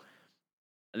owl.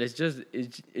 And it's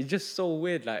just so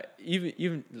weird. Like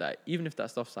even if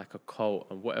that stuff's like a cult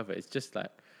and whatever, it's just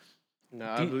like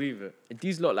Nah, I believe it.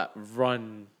 these lot like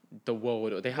run the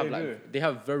world, or they have They do. they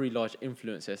have very large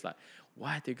influences. Like,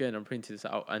 why are they going and printing this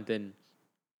out? And then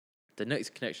the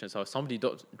next connection, so somebody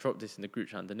dropped this in the group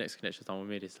chat, and the next connection someone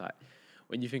made is like,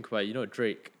 when you think about it, you know,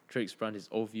 Drake's brand is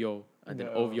OVO, and then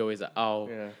The OVO is an owl.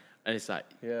 Yeah. And it's like,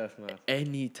 Yeah, that's mad.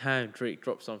 anytime Drake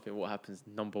drops something, what happens?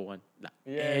 Number one. Like,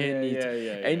 Yeah,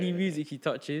 any music he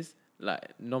touches,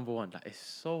 like, number one. Like, it's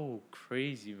so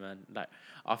crazy, man. Like,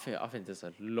 I think there's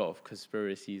a lot of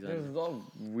conspiracies. There's a And lot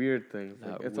of weird things.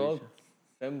 Like, Like, it's weird all shit.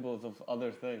 symbols of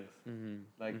other things.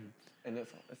 Like, Mhm. and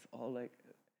it's all like,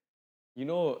 you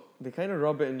know, they kind of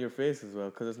rub it in your face as well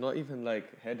because it's not even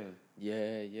like hidden.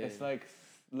 Yeah. It's like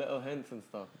little hints and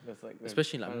stuff. It's like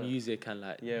Especially like kinda- music and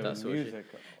like Yeah, that with sort of shit.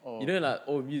 music. Oh, You know, like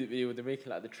old music video, they're making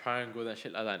like the triangle and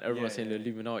shit like that, and everyone's saying Yeah. the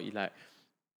Illuminati. Like,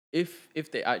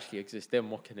 if they actually exist, they're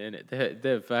mocking it, innit?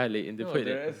 They're violating. They're no, putting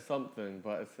there it. is something,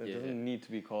 but it Yeah. doesn't need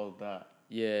to be called that.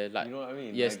 Yeah, like You know what I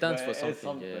mean? yeah, it Like, stands but for it is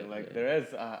something. Yeah, Like yeah. there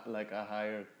is a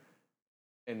higher.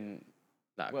 In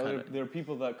That well, kind there are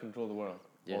people that control the world.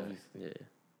 yeah, Obviously. yeah.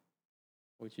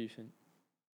 What do you think?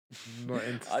 Not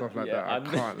into stuff like that. I I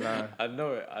can't lie. I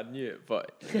know it. I knew it,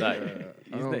 but like,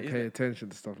 I don't pay attention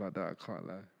to stuff like that. I can't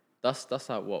lie. that's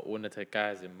like what one of the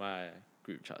guys in my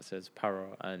group chat says,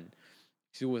 Para, and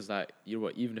he was like, you know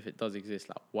what? Even if it does exist,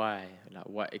 like why?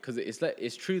 Because it's like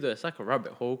it's true that it's like a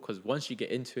rabbit hole. Because once you get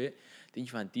into it, then you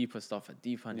find deeper stuff and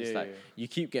deeper, and it's Yeah, like yeah. you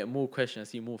keep getting more questions,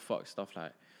 see more fuck stuff.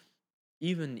 Like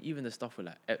even the stuff with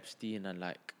like Epstein and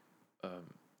like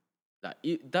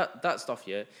that stuff.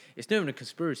 Yeah, it's not even a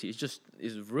conspiracy.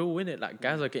 It's real, innit? Like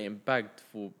guys are getting bagged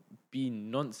for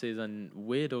being nonces and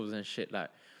weirdos and shit. Like.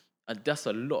 And that's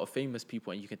a lot of famous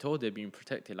people, and you can tell they're being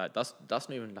protected. Like that's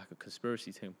not even like a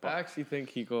conspiracy thing. I But actually think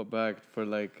he got bagged for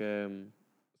like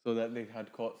so that they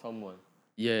had caught someone.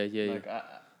 yeah. Like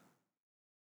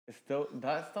it's still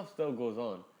that stuff still goes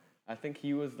on. I think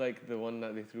he was like the one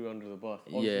that they threw under the bus.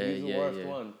 Obviously, he's the worst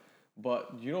one. But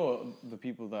you know the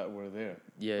people that were there,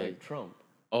 Yeah. like Trump.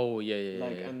 Oh yeah.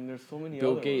 Like, and there's so many.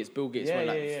 Bill other Gates. ones. Bill Gates Yeah, went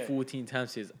like yeah. 14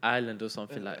 times to his island or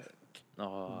something like.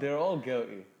 Oh. They're all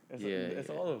guilty. It's, Yeah, it's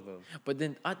yeah. all of them. But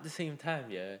then at the same time,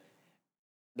 yeah,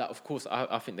 that of course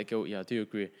I think they're guilty. I do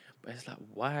agree. But it's like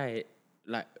why,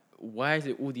 is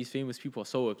it all these famous people are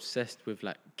so obsessed with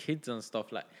like kids and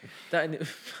stuff like that?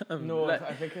 No, like,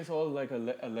 I think it's all like a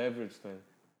leverage thing.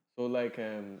 So like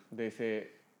they say,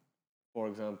 for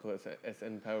example, it's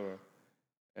in power.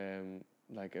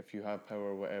 Like if you have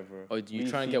power or whatever. oh, do you we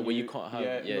try and see get what you can't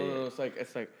have? Yeah, no. It's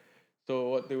like so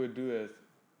what they would do is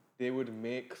they would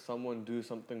make someone do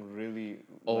something really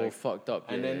Fucked up.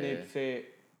 and then they'd say,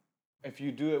 if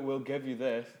you do it, we'll give you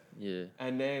this. Yeah.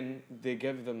 And then they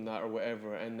give them that or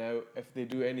whatever. And now if they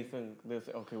do anything, they'll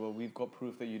say, okay, well, we've got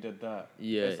proof that you did that.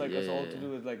 Yeah, it's like it's all yeah. to do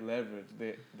with like leverage.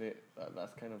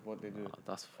 That's kind of what they do. Oh,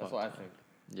 that's That's what I fucked. think.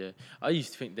 Yeah, I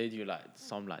used to think they do like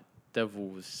some like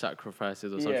devil's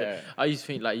sacrifices or something. Yeah. I used to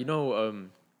think like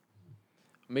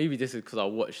maybe this is because I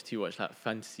watch too much like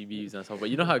fantasy views and stuff. But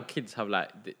you know how kids have like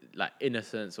like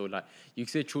innocence or like you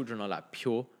say children are like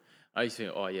pure. I used to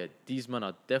think, oh yeah, these men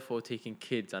are definitely taking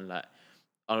kids and like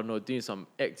I don't know, doing some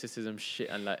exorcism shit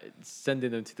and like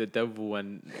sending them to the devil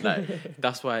and like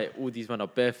that's why all these men are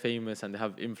bare famous and they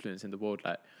have influence in the world.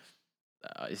 Like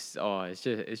it's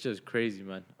just crazy,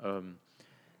 man.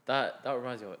 That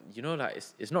reminds me of, you know, like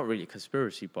it's not really a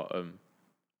conspiracy, but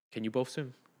can you both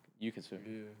swim? You can swim.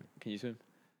 Yeah. Can you swim?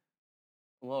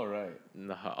 I'm all right.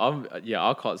 Nah,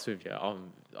 I can't swim. Yeah,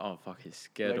 I'm fucking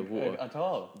scared of water. At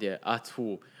all. Yeah, at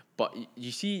all. But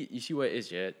you see where it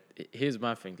is. Yeah, here's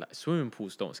my thing. Like swimming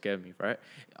pools don't scare me, right?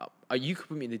 You could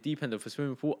put me in the deep end of a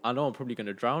swimming pool. I know I'm probably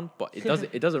gonna drown, but it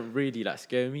doesn't. It doesn't really like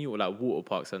scare me or like water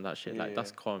parks and that shit. Like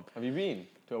that's calm. Have you been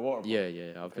to a water park?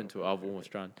 Yeah. I've been to. I've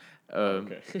almost drowned.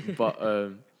 Okay.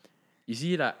 But you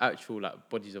see like actual like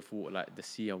bodies of water, like the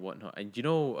sea and whatnot. And you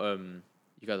know,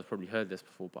 you guys have probably heard this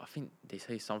before, but I think they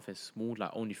say something small, like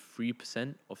only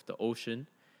 3% of the ocean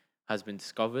has been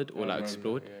discovered or like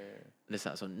explored. Yeah. And it's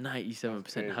like so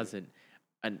 97% hasn't.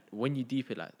 And when you deep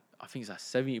it, like I think it's like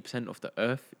 70% of the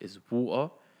earth is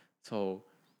water. So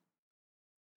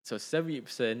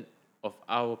 70% of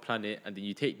our planet, and then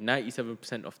you take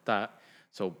 97% of that.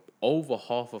 So over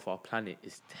half of our planet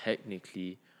is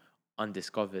technically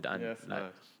undiscovered, and like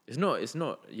nice. it's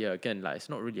not again, like it's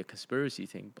not really a conspiracy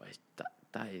thing, but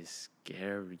that is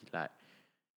scary. Like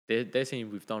they're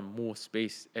saying we've done more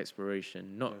space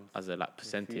exploration, not as a like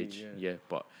percentage,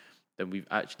 but then we've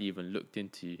actually even looked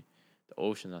into the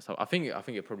oceans and stuff. I think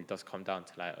it probably does come down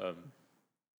to like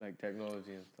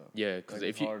technology and stuff. Yeah, because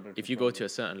like if you go to a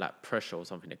certain like pressure or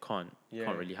something, it can't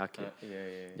really hack it.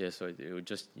 Yeah, so it will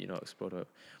just explode up.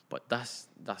 But that's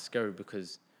scary,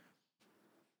 because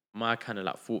my kind of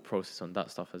like thought process on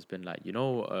that stuff has been like,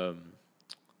 of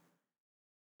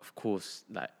course,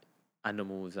 like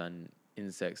animals and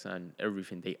insects and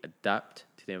everything, they adapt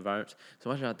to the environment. So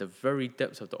imagine at the very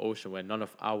depths of the ocean where none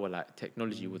of our like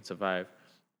technology would survive,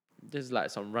 there's like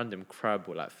some random crab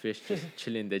or like fish just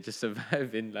chilling there, just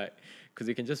surviving, like, because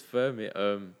they can just firm it.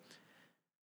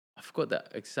 I forgot that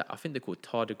exact. I think they're called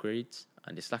tardigrades,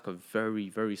 and it's like a very,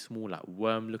 very small, like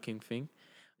worm-looking thing.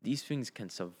 These things can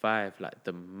survive like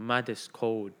the maddest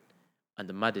cold and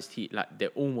the maddest heat. Like they're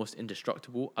almost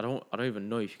indestructible. I don't even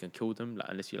know if you can kill them, like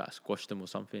unless you like squash them or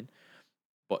something.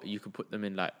 But you could put them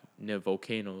in like near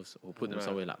volcanoes, or put them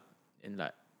somewhere like in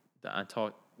like the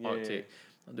Arctic.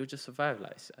 And they'll just survive.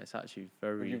 Like it's actually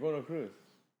very. Have you gone on a cruise?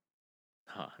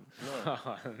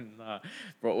 Nah.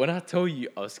 Bro, when I tell you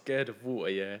I was scared of water,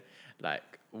 yeah,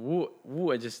 like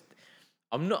water just.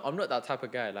 I'm not that type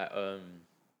of guy. Like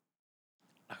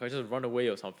I just run away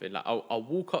or something. Like I'll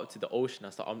walk up to the ocean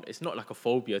and stuff. It's not like a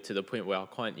phobia to the point where I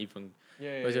can't even.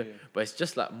 But it's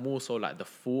just like more so like the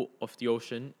thought of the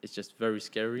ocean is just very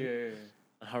scary. Yeah.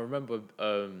 And I remember I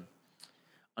don't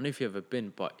know if you've ever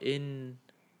been, but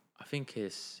I think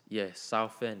it's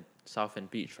Southend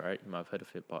Beach, right? You might have heard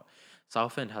of it, but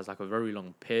Southend has like a very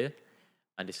long pier,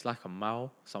 and it's like a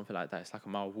mile, something like that. It's like a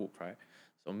mile walk, right?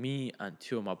 So me and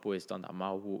two of my boys done that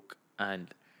mile walk, and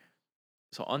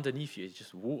so underneath you is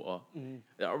just water.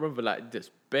 I remember like this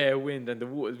bare wind and the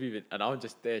water's moving, and I'm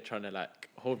just there trying to like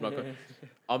hold my.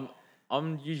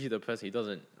 I'm usually the person who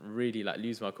doesn't really like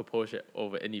lose my composure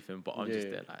over anything, but I'm just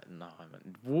there like, nah,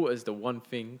 man. Water is the one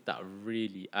thing that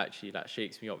really actually like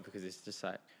shakes me up, because it's just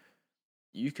like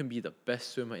you can be the best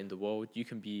swimmer in the world, you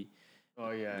can be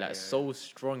so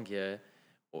strong,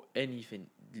 or anything.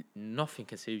 Nothing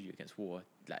can save you against water.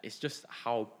 Like it's just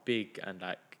how big and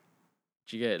like,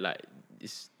 do you get it? Like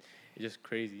it's just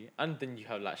crazy. And then you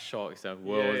have like sharks and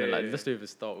whales and like let's not even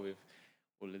start with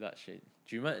all of that shit.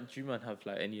 Do you man have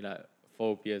like any like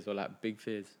phobias or like big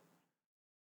fears?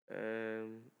 I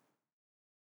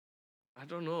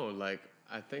don't know. Like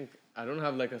I think I don't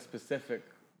have like a specific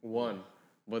one,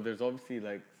 but there's obviously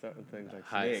like certain things like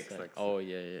snakes. Like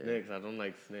snakes. I don't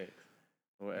like snakes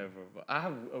or whatever. But I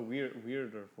have a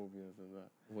weirder phobias than that.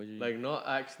 What do you like not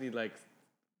actually like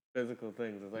physical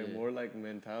things. It's like more like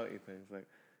mentality things. Like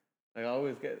I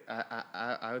always get.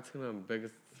 I would say my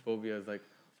biggest phobia is like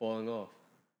falling off.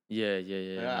 Yeah.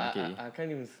 Like, I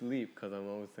can't even sleep because I'm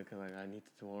always thinking like I need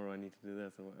to tomorrow. I need to do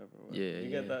this or whatever. You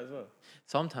get that as well.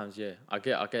 Sometimes, I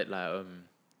get like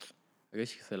I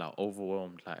guess you could say like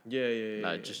overwhelmed. Like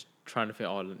just trying to think.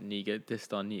 Oh, need to get this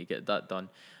done. Need to get that done,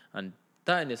 and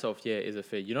that in itself, is a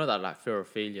fear. You know that like fear of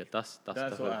failure. That's what I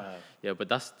have. Yeah, but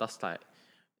that's like.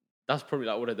 That's probably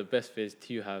like one of the best fears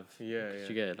to have. Yeah.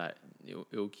 You get it, like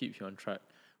it'll keep you on track.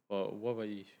 But what about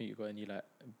you? Think you got any like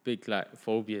big like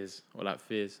phobias or like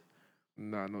fears?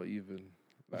 Nah, not even.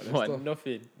 Like, What?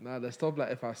 Nothing. Nah, there's stuff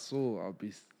like if I saw, I'll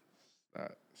be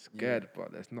like scared.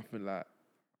 But there's nothing like.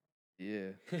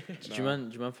 Yeah. Do you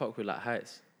man fuck with like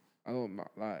heights? I don't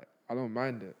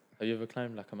mind it. Have you ever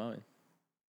climbed like a mountain?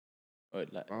 Or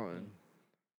like mountain?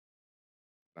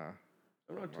 Nah.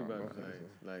 I'm not too bad with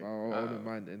heights. Like I don't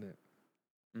mind it.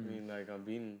 I mean, like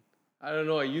I don't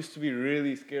know. I used to be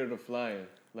really scared of flying,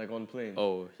 like on planes.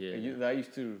 Oh yeah. That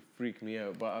used to freak me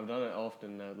out, but I've done it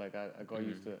often now. Like I got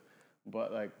used to it.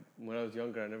 But like when I was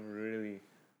younger, I never really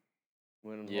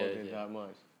went on Yeah, holidays yeah. that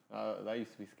much. That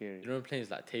used to be scary. You know when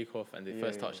planes like take off and they Yeah,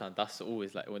 first yeah. touch down, that's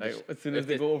always like when Like as soon if as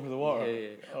they there's- go over the water. Yeah,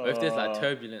 yeah. Or if there's like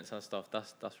turbulence and stuff,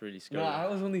 that's really scary. No, I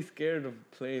was only scared of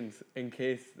planes in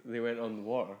case they went on the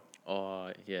water.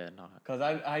 Oh yeah, no. Cause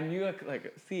I knew I could,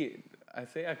 like, see, I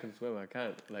say I can swim, I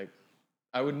can't. Like,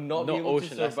 I would not be Not able ocean.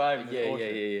 to That's- survive yeah, the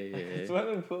ocean. yeah.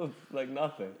 Swimming pool is like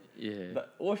nothing. Yeah, The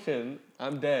ocean,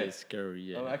 I'm dead. it's scary.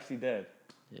 Yeah, I'm actually dead.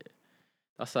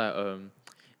 that's like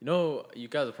you know, you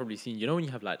guys have probably seen. You know when you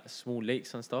have like small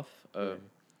lakes and stuff,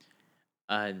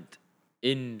 and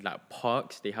in like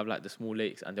parks they have like the small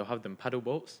lakes and they'll have them paddle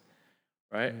boats,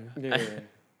 right? Yeah.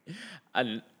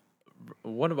 And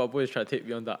one of our boys tried to take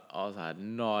me on that. I was like,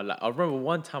 no. Like I remember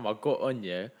one time I got on,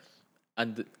 yeah,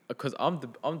 and because I'm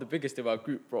the biggest in our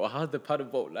group, bro. I had the paddle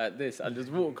boat like this, and there's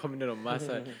water coming in on my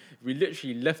side. We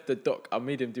literally left the dock. I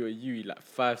made him do a U like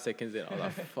 5 seconds in. I was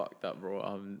like, fuck that,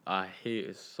 bro. I hate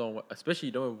it so much, especially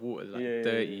when water is like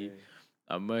dirty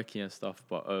and murky and stuff.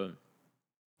 But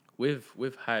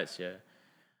with heights, yeah,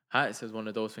 heights is one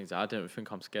of those things that I don't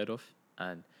think I'm scared of,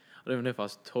 and I don't even know if I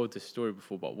was told this story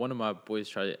before, but one of my boys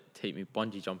tried to take me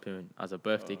bungee jumping as a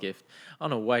birthday gift. I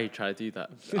don't know why he tried to do that.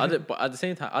 But at the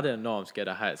same time, I didn't know I'm scared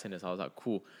of heights in this. So I was like,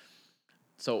 cool.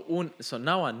 So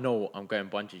now I know I'm going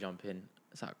bungee jumping.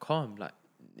 It's like, calm, like,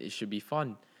 it should be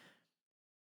fun.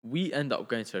 We end up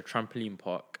going to a trampoline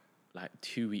park like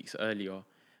 2 weeks earlier.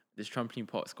 This trampoline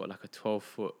park's got like a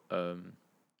 12-foot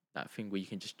that thing where you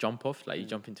can just jump off, like you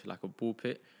jump into like a ball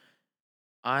pit.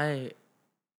 I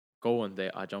go on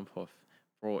there, I jump off.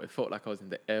 Bro, it felt like I was in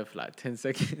the air for like 10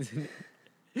 seconds.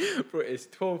 Bro, it's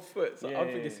 12 foot. So I'm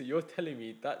thinking, so you're telling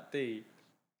me that day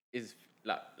is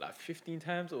like 15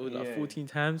 times or like 14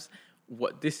 times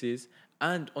what this is.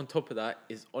 And on top of that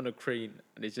is on a crane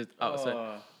and it's just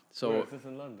outside. So where is this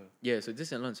in London? Yeah, so this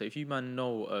is in London. So if you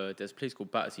know, there's a place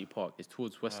called Battersea Park. It's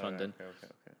towards West London.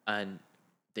 Okay. And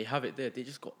they have it there. They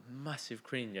just got massive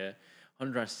crane,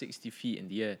 160 feet in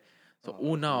the air. So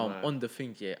all now I'm on the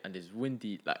thing, and it's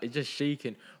windy, like it's just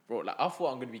shaking, bro. Like I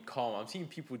thought I'm gonna be calm. I'm seeing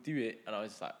people do it, and I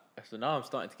was like, so now I'm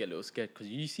starting to get a little scared because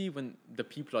you see when the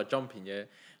people are jumping, it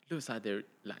looks like they're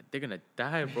gonna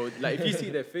die, bro. Like if you see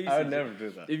their faces, I would never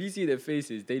do that. If you see their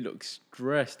faces, they look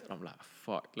stressed, and I'm like,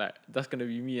 fuck, like that's gonna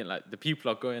be me, and like the people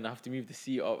are going, I have to move the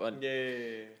seat up, and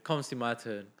comes to my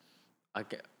turn.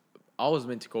 I was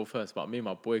meant to go first, but I made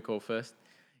my boy go first.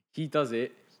 He does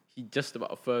it. He just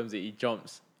about affirms it. He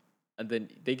jumps. And then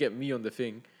they get me on the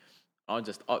thing. I'm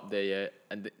just up there,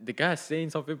 and the guy's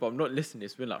saying something, but I'm not listening.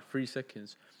 It's been like 3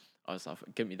 seconds. I was like,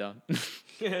 get me down.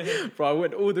 Bro, I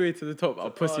went all the way to the top.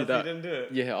 I'll pussy that. You didn't do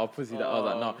it? Yeah, I'll pussy that. I was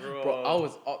like, nah. Bro, I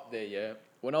was up there,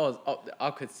 When I was up there, I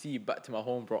could see back to my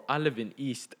home, bro. I live in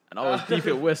East, and I was deep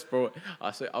in West, bro.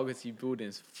 I could see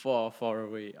buildings far, far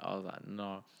away. I was like,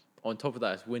 nah. On top of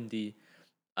that, it's windy,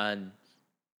 and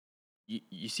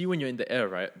you see when you're in the air,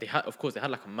 right? They had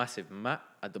like a massive mat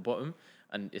at the bottom,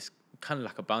 and it's kind of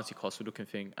like a bouncy castle looking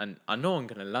thing. And I know I'm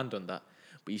gonna land on that,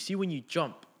 but you see when you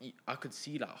jump, I could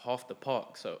see like half the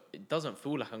park, so it doesn't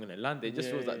feel like I'm gonna land. It just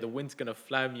feels like the wind's gonna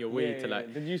fly me away to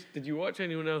like. Did you watch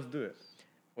anyone else do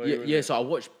it? Yeah. So I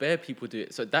watched bare people do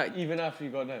it. So that even after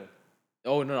you got down.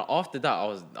 Oh no! After that, I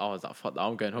was like, fuck that,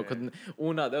 I'm going home. Because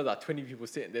all night there was like 20 people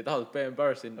sitting there. That was very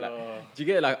embarrassing. Like, do you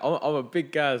get it? Like, I'm a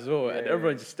big guy as well, and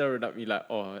everyone just staring at me like,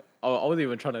 oh, I wasn't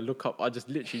even trying to look up. I just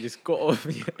literally just got off.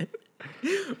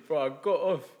 Bro, I got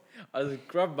off. I just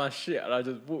grabbed my shit and I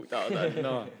just walked out. I was like,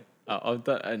 nah, I'm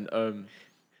done. And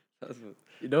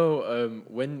you know,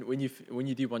 when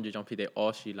you do bungee jumping, they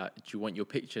ask you like, do you want your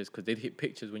pictures? Because they take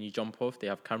pictures when you jump off. They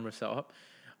have cameras set up.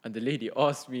 And the lady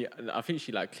asked me, and I think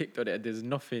she like clicked on it, and there's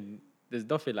nothing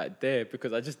like there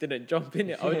because I just didn't jump in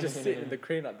it. I was just sitting in the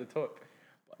crane at the top.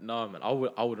 But no, man, I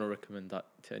wouldn't recommend that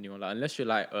to anyone. Like, unless you're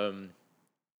like an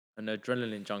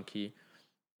adrenaline junkie,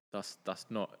 it's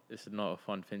not a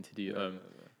fun thing to do.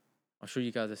 I'm sure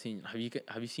you guys have seen.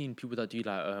 Have you seen people that do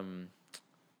like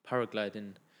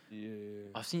paragliding?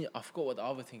 Yeah. I forgot what the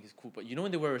other thing is called, but you know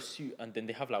when they wear a suit and then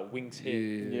they have like wings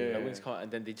here, like wings come out,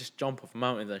 and then they just jump off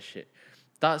mountains and shit.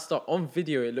 That stuff on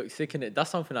video, it looks sick, innit?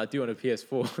 That's something I do on a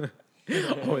PS4.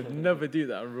 I would never do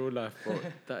that in real life, bro.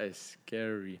 That is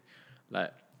scary.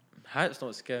 Like, heights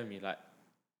don't scare me. Like,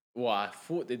 well, I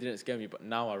thought they didn't scare me, but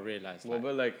now I realize. What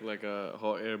about like a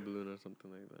hot air balloon or something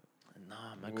like that?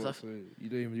 Nah, man. Because you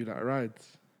don't even do like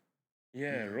rides.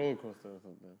 Yeah, roller coaster or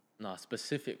something. Nah,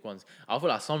 specific ones. I feel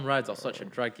like some rides are such a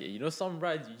drag. You know, some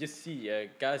rides you just see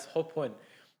guys hop on.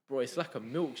 Bro, it's like a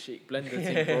milkshake blender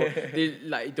thing,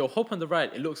 bro. They'll hop on the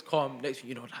ride. It looks calm. Next thing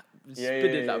you know, like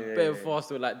spinning like yeah, bare yeah.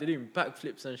 fast, or like they're doing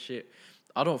backflips and shit.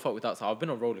 I don't fuck with that. So I've been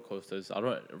on roller coasters.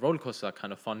 Roller coasters are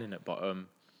kind of fun in it, but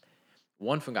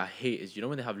one thing I hate is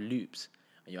when they have loops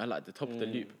and you're at like the top of the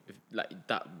loop, if, like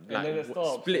that, And then it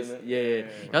stops, splits. innit? Yeah, Yeah.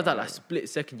 you have that like split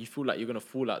second. You feel like you're gonna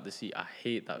fall out the seat. I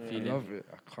hate that I feeling. love it.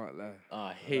 I can't lie.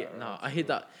 I hate I hate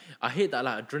that. I hate that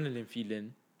like adrenaline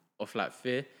feeling of like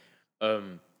fear.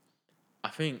 I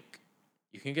think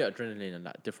you can get adrenaline in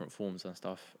like different forms and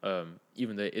stuff.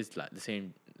 Even though it is like the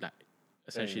same, like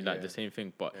essentially like the same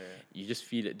thing, but you just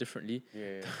feel it differently.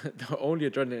 Yeah. The only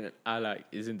adrenaline I like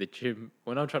is in the gym.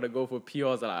 When I'm trying to go for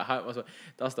PRs, I like hype myself.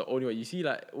 That's the only one. You see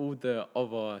like all the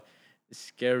other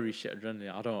scary shit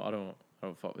adrenaline. I don't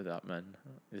fuck with that, man.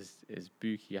 It's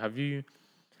booky. Have you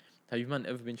man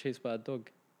ever been chased by a dog?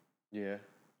 Yeah.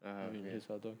 Have you been chased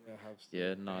by a dog? Yeah, I have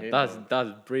Yeah, still. nah, hate that's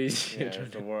dogs. crazy. Yeah,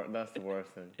 that's the worst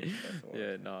thing. That's the worst.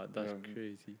 Yeah, nah, that's Yeah.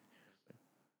 crazy.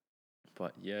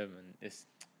 But yeah, man, it's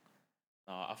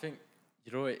I think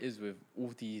what it is with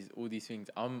all these things.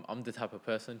 I'm the type of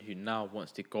person who now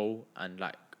wants to go and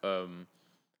like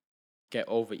get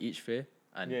over each fear.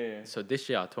 And so this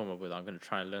year I told my brother I'm gonna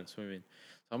try and learn swimming.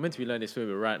 So I'm meant to be learning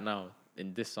swimming right now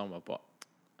in this summer, but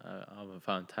I haven't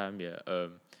found time yet.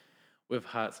 With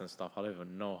hats and stuff, I don't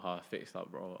even know how I fix that,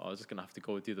 bro. I was just gonna have to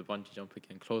go do the bungee jump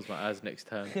again, close my eyes next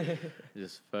time,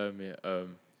 just firm it.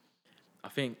 I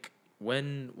think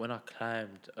when I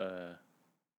climbed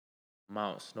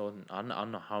Mount Snowdon, I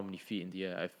don't know how many feet in the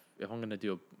air. If I'm gonna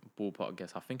do a ballpark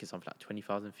guess, I think it's something like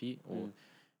 20,000 feet, or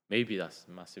maybe that's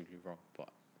massively wrong, but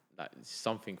like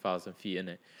something 1,000 feet in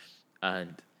it.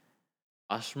 And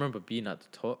I just remember being at the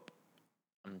top.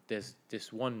 There's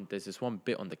this one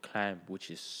bit on the climb which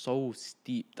is so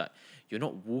steep that you're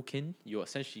not walking, you're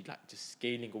essentially like just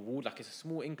scaling a wall. Like it's a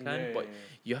small incline, but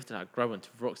you have to like grab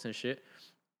onto rocks and shit.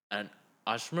 And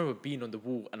I just remember being on the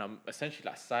wall and I'm essentially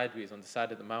like sideways on the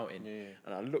side of the mountain,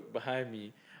 and I look behind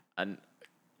me and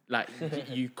like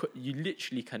you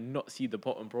literally cannot see the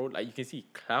bottom, bro. Like you can see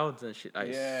clouds and shit. Like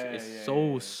it's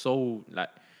so like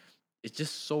it's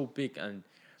just so big. And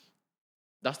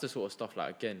that's the sort of stuff,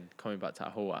 like, again, coming back to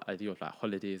that whole idea of like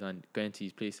holidays and going to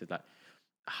these places, like,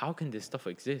 how can this stuff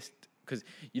exist? Because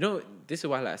this is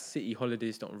why like city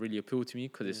holidays don't really appeal to me,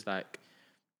 because it's like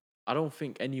I don't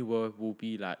think anywhere will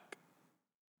be like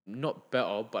not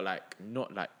better, but like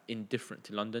not like indifferent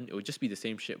to London. It would just be the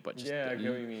same shit, but just I get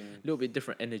what you mean. a little bit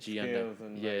different energy. Scales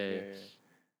And yeah.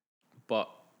 But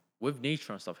with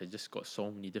nature and stuff, it's just got so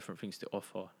many different things to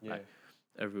offer, like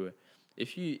everywhere.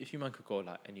 If you man could go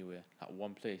like anywhere, like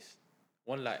one place,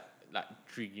 one like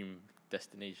dream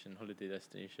destination, holiday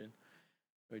destination,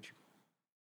 where'd you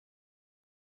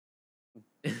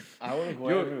go? I want to go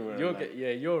everywhere.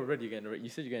 You're already getting. You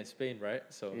said you're going to Spain, right?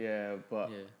 So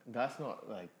but that's not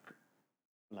like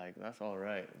that's all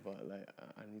right. But like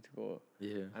I need to go.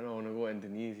 Yeah, I don't want to go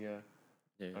Indonesia.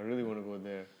 Yeah, I really want to go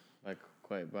there, like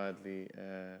quite badly.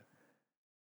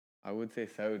 I would say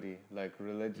Saudi, like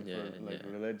religious,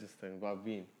 religious thing, but I've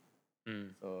been.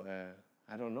 So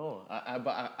I don't know.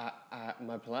 But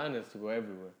my plan is to go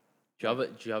everywhere. Do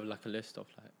you have like a list of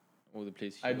like all the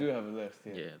places? I do have a list.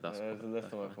 Yeah, there's a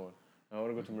list on my phone. I want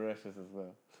to go to Mauritius as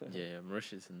well.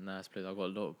 Mauritius is a nice place. I've got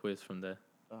a lot of boys from there.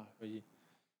 Where are you?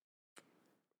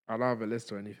 I don't have a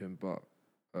list or anything, but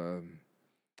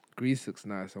Greece looks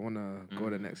nice. I want to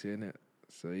go there next year, innit?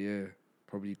 So yeah,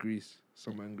 probably Greece,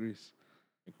 somewhere in Greece.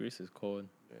 Greece is cold.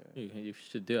 Yeah. You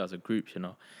should do it as a group,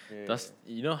 That's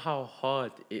how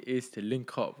hard it is to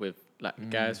link up with like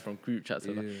guys from group chats.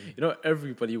 Like,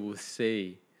 everybody will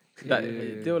say that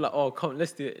they were like, "Oh, come,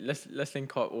 let's do it. Let's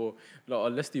link up," or like, "Oh,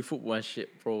 let's do football and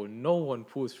shit, bro." No one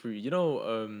pulls through.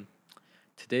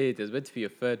 Today there's meant to be a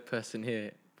third person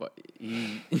here, but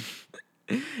he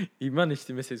he managed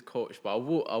to miss his coach. But I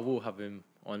will have him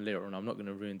on later on. I'm not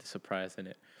gonna ruin the surprise in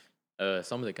it.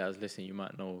 Some of the guys listening, you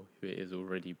might know who it is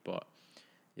already, but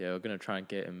yeah, we're gonna try and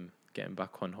get him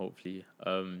back on, hopefully.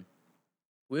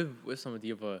 With some of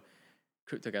the other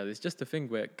crypto guys, it's just a thing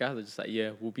where guys are just like,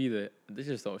 yeah, we'll be there. They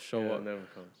just don't show up. It never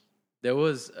comes. There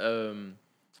was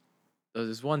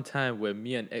this one time where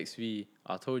me and XV,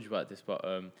 I told you about this, but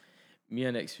me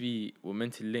and XV were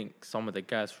meant to link some of the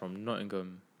guys from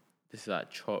Nottingham. This is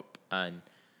like Chop and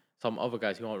some other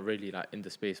guys who aren't really like in the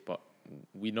space, but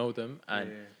we know them.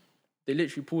 And they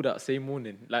literally pulled out same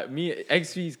morning. Like me,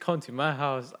 XV's come to my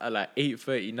house at like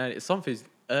 8:30, 9. Something's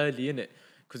early in it,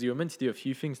 because you were meant to do a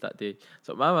few things that day.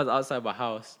 So my man's outside my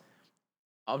house.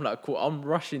 I'm like, cool. I'm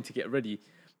rushing to get ready.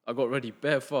 I got ready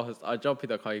bare fast. I jump in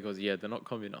the car. He goes, yeah, they're not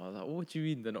coming. I was like, what do you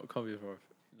mean they're not coming, bro?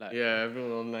 Like,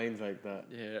 everyone online's like that.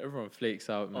 Yeah, everyone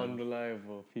flakes out, man.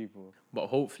 Unreliable people. But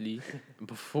hopefully,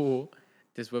 before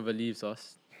this weather leaves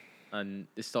us and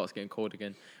it starts getting cold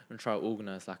again, I'm gonna try to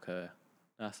organize like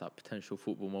potential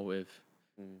football motive,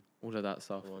 all of that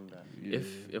stuff. Yeah.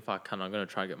 If I can, I'm gonna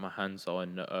try to get my hands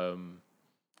on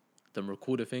them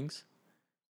recorder things,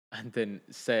 and then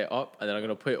set it up, and then I'm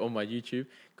gonna put it on my YouTube.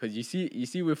 Because you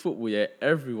see with football, yeah,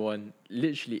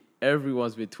 literally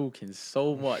everyone's been talking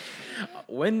so much.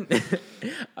 When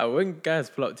when guys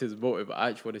pull up to his motive, I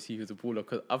actually want to see who's a baller,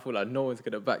 because I feel like no one's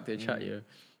gonna back their chat here.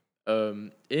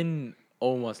 In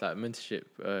almost like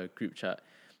mentorship group chat.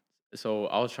 So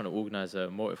I was trying to organize a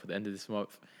motive for the end of this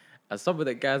month, and some of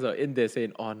the guys are in there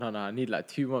saying, "Oh no, I need like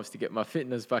 2 months to get my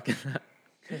fitness back."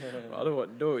 I don't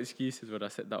want no excuses when I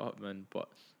set that up, man. But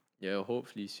yeah,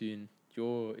 hopefully soon.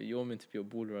 You're meant to be a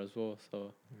baller as well,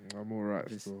 so I'm alright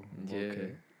still. I'm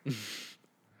okay.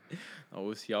 I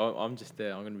will see. I'm just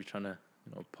there. I'm gonna be trying to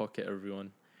pocket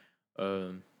everyone.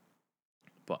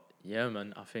 But yeah,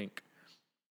 man, I think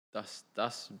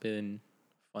that's been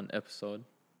a fun episode.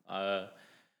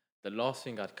 The last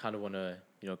thing I'd kind of want to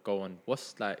go on,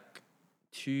 what's like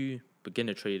two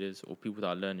beginner traders or people that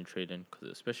are learning trading, because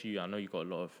especially I know you got a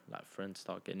lot of like friends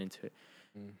start getting into it.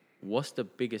 What's the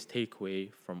biggest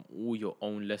takeaway from all your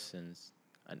own lessons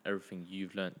and everything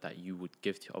you've learned that you would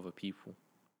give to other people?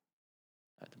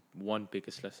 Like the one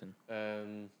biggest lesson.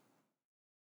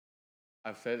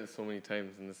 I've said it so many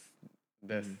times in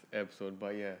this episode,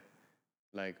 but yeah,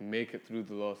 like make it through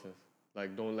the losses.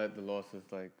 Like don't let the losses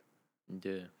like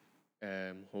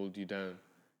hold you down.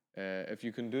 If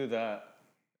you can do that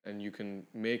and you can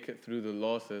make it through the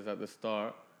losses at the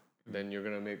start, then you're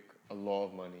gonna make a lot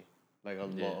of money. Like a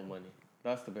lot of money.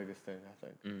 That's the biggest thing, I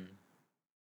think.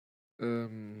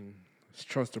 It's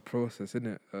trust the process,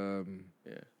 innit?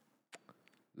 Yeah.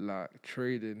 Like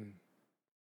trading,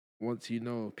 once you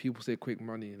know, people say quick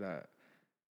money. Like,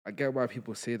 I get why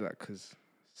people say that, because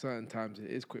certain times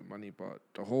it is quick money, but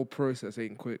the whole process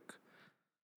ain't quick.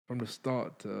 From the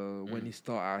start to when you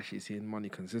start actually seeing money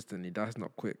consistently, that's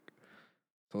not quick.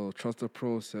 So trust the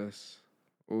process.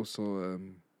 Also,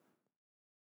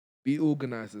 be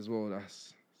organized as well.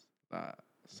 That's like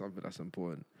something that's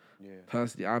important. Yeah.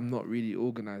 Personally, I'm not really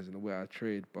organized in the way I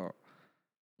trade, but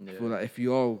I feel like if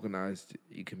you are organized,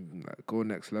 you can like go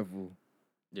next level.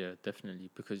 Yeah, definitely.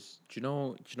 Because do you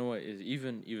know what it is?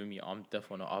 Even me, I'm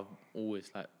definitely not. I've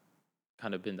always like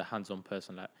kind of been the hands-on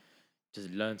person. Like,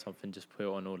 just learn something, just put it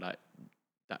on, or like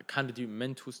that kind of do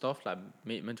mental stuff, like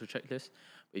make mental checklists.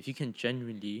 But if you can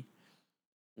genuinely,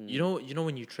 you know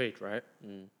when you trade, right?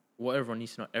 What everyone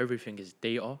needs to know, everything is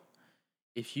data.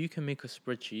 If you can make a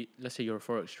spreadsheet, let's say you're a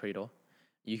forex trader,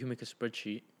 you can make a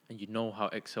spreadsheet and you know how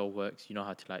Excel works. You know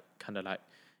how to like kind of like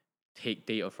take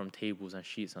data from tables and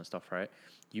sheets and stuff, right?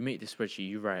 You make the spreadsheet,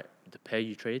 you write the pair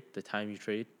you trade, the time you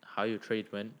trade, how your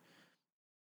trade went,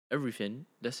 everything.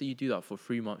 Let's say you do that for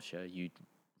 3 months, yeah, you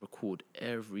record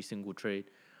every single trade.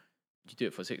 You do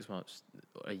it for 6 months,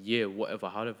 a year, whatever,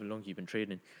 however long you've been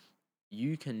trading.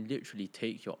 You can literally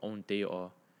take your own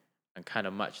data and kind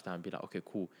of match that and be like, okay,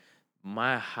 cool.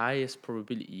 My highest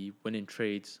probability winning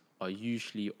trades are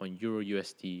usually on Euro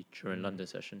USD during London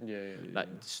session.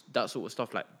 That sort of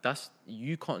stuff. Like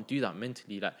you can't do that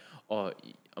mentally. Like, or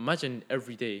imagine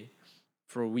every day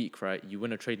for a week, right? You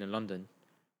win a trade in London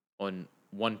on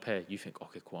one pair. You think,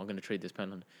 okay, cool, I'm going to trade this pair in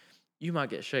London. You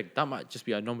might get shagged. That might just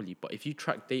be an anomaly. But if you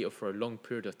track data for a long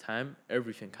period of time,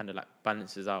 everything kind of like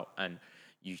balances out and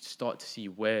you start to see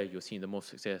where you're seeing the most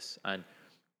success. And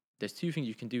there's two things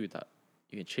you can do with that.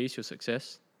 You can chase your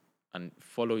success and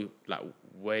follow like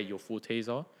where your fortes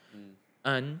are,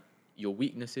 and your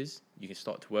weaknesses. You can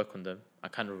start to work on them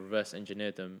and kind of reverse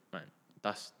engineer them. Man,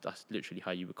 that's literally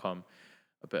how you become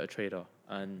a better trader.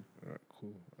 And Alright,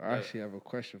 cool. I actually have a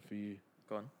question for you.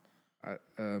 Go on.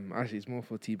 Actually, it's more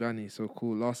for TBani. So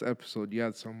cool. Last episode, you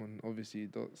had someone, obviously,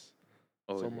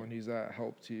 someone who's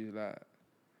helped you, like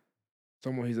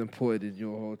someone who's important in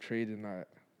your whole trading, like.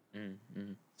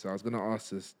 So I was gonna ask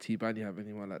this, TBani have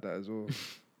anyone like that as well?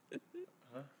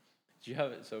 Do you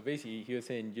have it? So basically, he was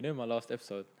saying, my last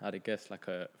episode I had a guest, like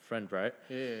a friend, right?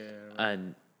 Yeah.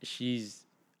 And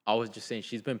I was just saying,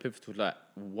 she's been pivotal, like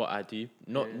what I do,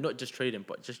 not just trading,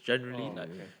 but just generally,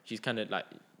 she's kind of like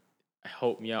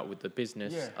helped me out with the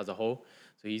business as a whole.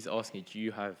 So he's asking, do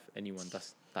you have anyone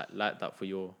that's like that for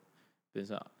your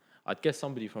business? I'd guess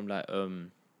somebody from like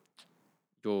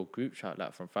your group chat,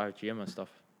 like from 5GM and stuff,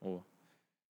 or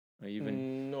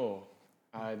even. No,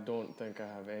 I don't think I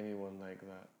have anyone like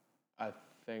that. I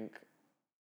think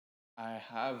I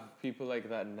have people like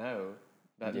that now.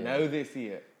 Now they see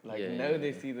it.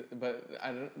 They see it. But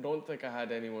I don't think I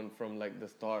had anyone from like the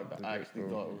start that I actually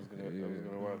thought it was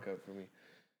gonna work out for me.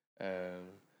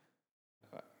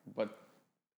 But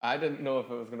I didn't know if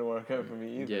it was gonna work out for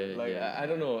me either. Yeah, Like yeah, I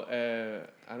don't know.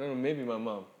 I don't know. Maybe my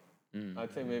mom. Mm.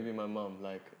 I'd say maybe my mom.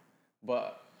 Like,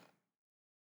 but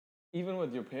even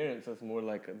with your parents, it's more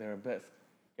like they're a bit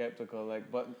skeptical.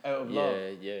 Like, but out of love,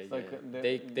 Yeah, it's like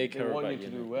They care want about you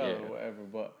to you, do innit? well Yeah. or whatever.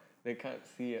 But they can't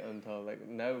see it until like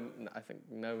now. I think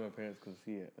now my parents can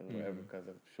see it and whatever because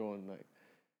I've shown like.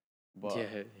 But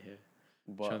Yeah.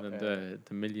 but Show them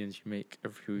the millions you make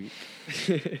every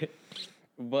week.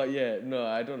 but yeah, no,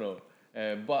 I don't know.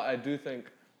 But I do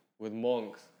think with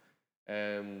Monks,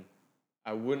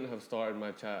 I wouldn't have started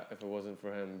my chat if it wasn't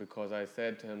for him because I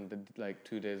said to him like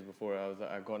 2 days before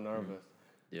I got nervous,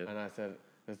 Yeah. and I said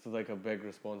this is like a big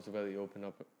responsibility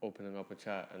opening up a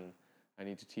chat, and I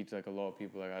need to teach like a lot of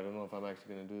people. Like I don't know if I'm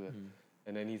actually gonna do this,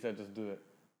 and then he said just do it.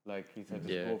 Like he said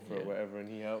just go for it, whatever, and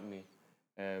he helped me.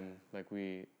 Like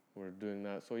we were doing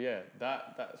that. So yeah,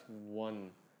 that's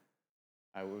one.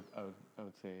 I would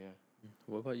say yeah.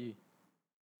 What about you?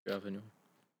 Do you have anyone?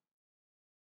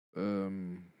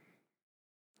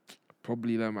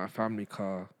 Probably like my family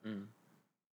car.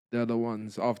 They're the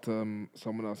ones after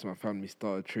someone else in my family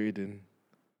started trading.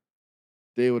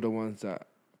 They were the ones that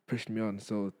pushed me on.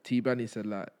 So TBani said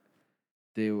like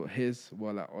his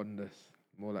were like on this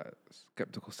more like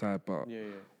skeptical side, but Yeah.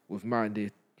 with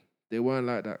mine they weren't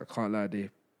like that. I can't lie. They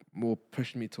more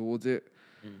pushed me towards it.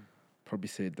 Probably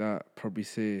say that. Probably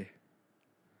say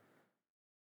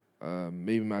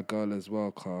maybe my girl as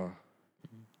well, car.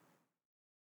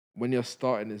 When you're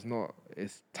starting,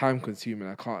 it's time consuming.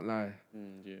 I can't lie.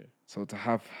 Yeah. So to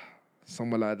have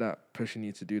someone like that pushing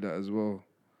you to do that as well.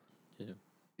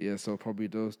 Yeah, so probably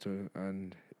those two.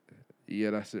 And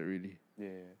yeah, that's it really. Yeah.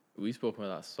 We've spoken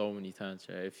about that so many times,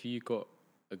 yeah. If you got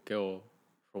a girl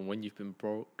from when you've been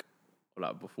broke or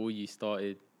like before you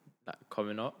started like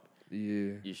coming up,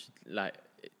 Yeah. you should like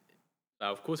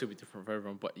of course it'll be different for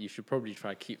everyone, but you should probably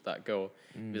try to keep that girl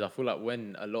because I feel like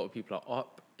when a lot of people are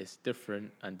up, it's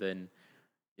different, and then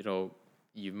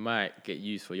you might get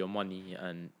used for your money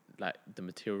and like the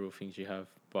material things you have.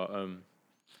 But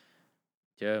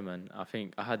yeah, man, I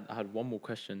think I had one more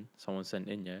question someone sent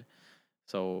in, yeah.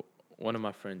 So one of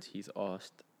my friends, he's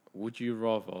asked, would you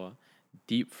rather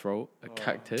deep throat a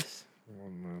cactus Oh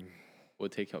man. or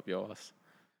take up your ass?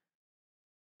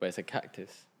 But it's a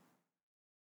cactus.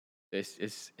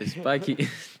 It's spiky.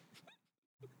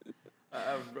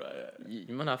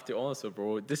 You might have to answer,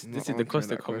 bro. This Not is the answering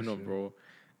cost of that coming on, question. bro.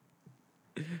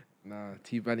 Nah,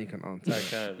 T-Bunny can answer. I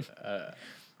can.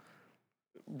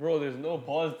 Bro, there's no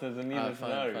positives in either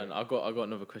scenario. Fine. I got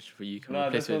another question for you. Can Nah,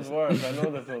 replace this one's it? worse. I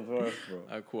know this one's worse,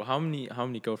 bro. Cool. How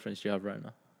many girlfriends do you have right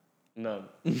now? None.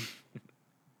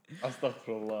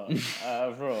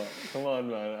 Astaghfirullah. Bro, come on,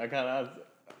 man. I can't answer.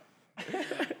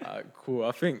 Cool.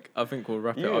 I think we'll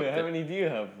wrap it You, up. how many do you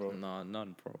have, bro? Nah,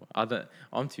 none, bro.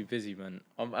 I'm too busy, man.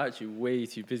 I'm actually way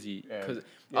too busy because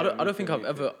Yeah, I don't think me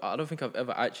I've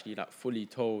ever actually like fully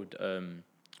told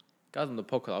guys on the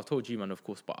podcast. I've told you, man, of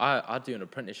course, but I do an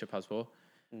apprenticeship as well.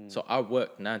 So I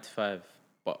work 9 to 5,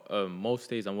 but most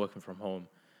days I'm working from home,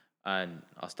 and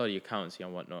I study accountancy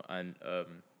and whatnot, and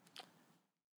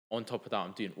on top of that,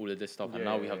 I'm doing all of this stuff, and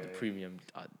now we have the premium.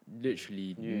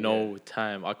 Literally no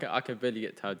time. I can barely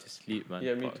get time to sleep, man.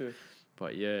 Yeah, me too.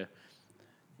 But yeah,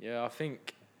 I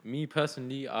think me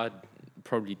personally, I'd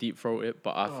probably deep throat it,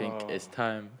 but I think it's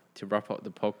time to wrap up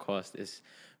the podcast. It's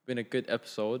been a good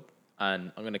episode,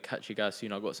 and I'm gonna catch you guys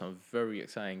soon. I've got some very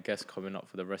exciting guests coming up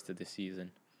for the rest of this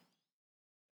season.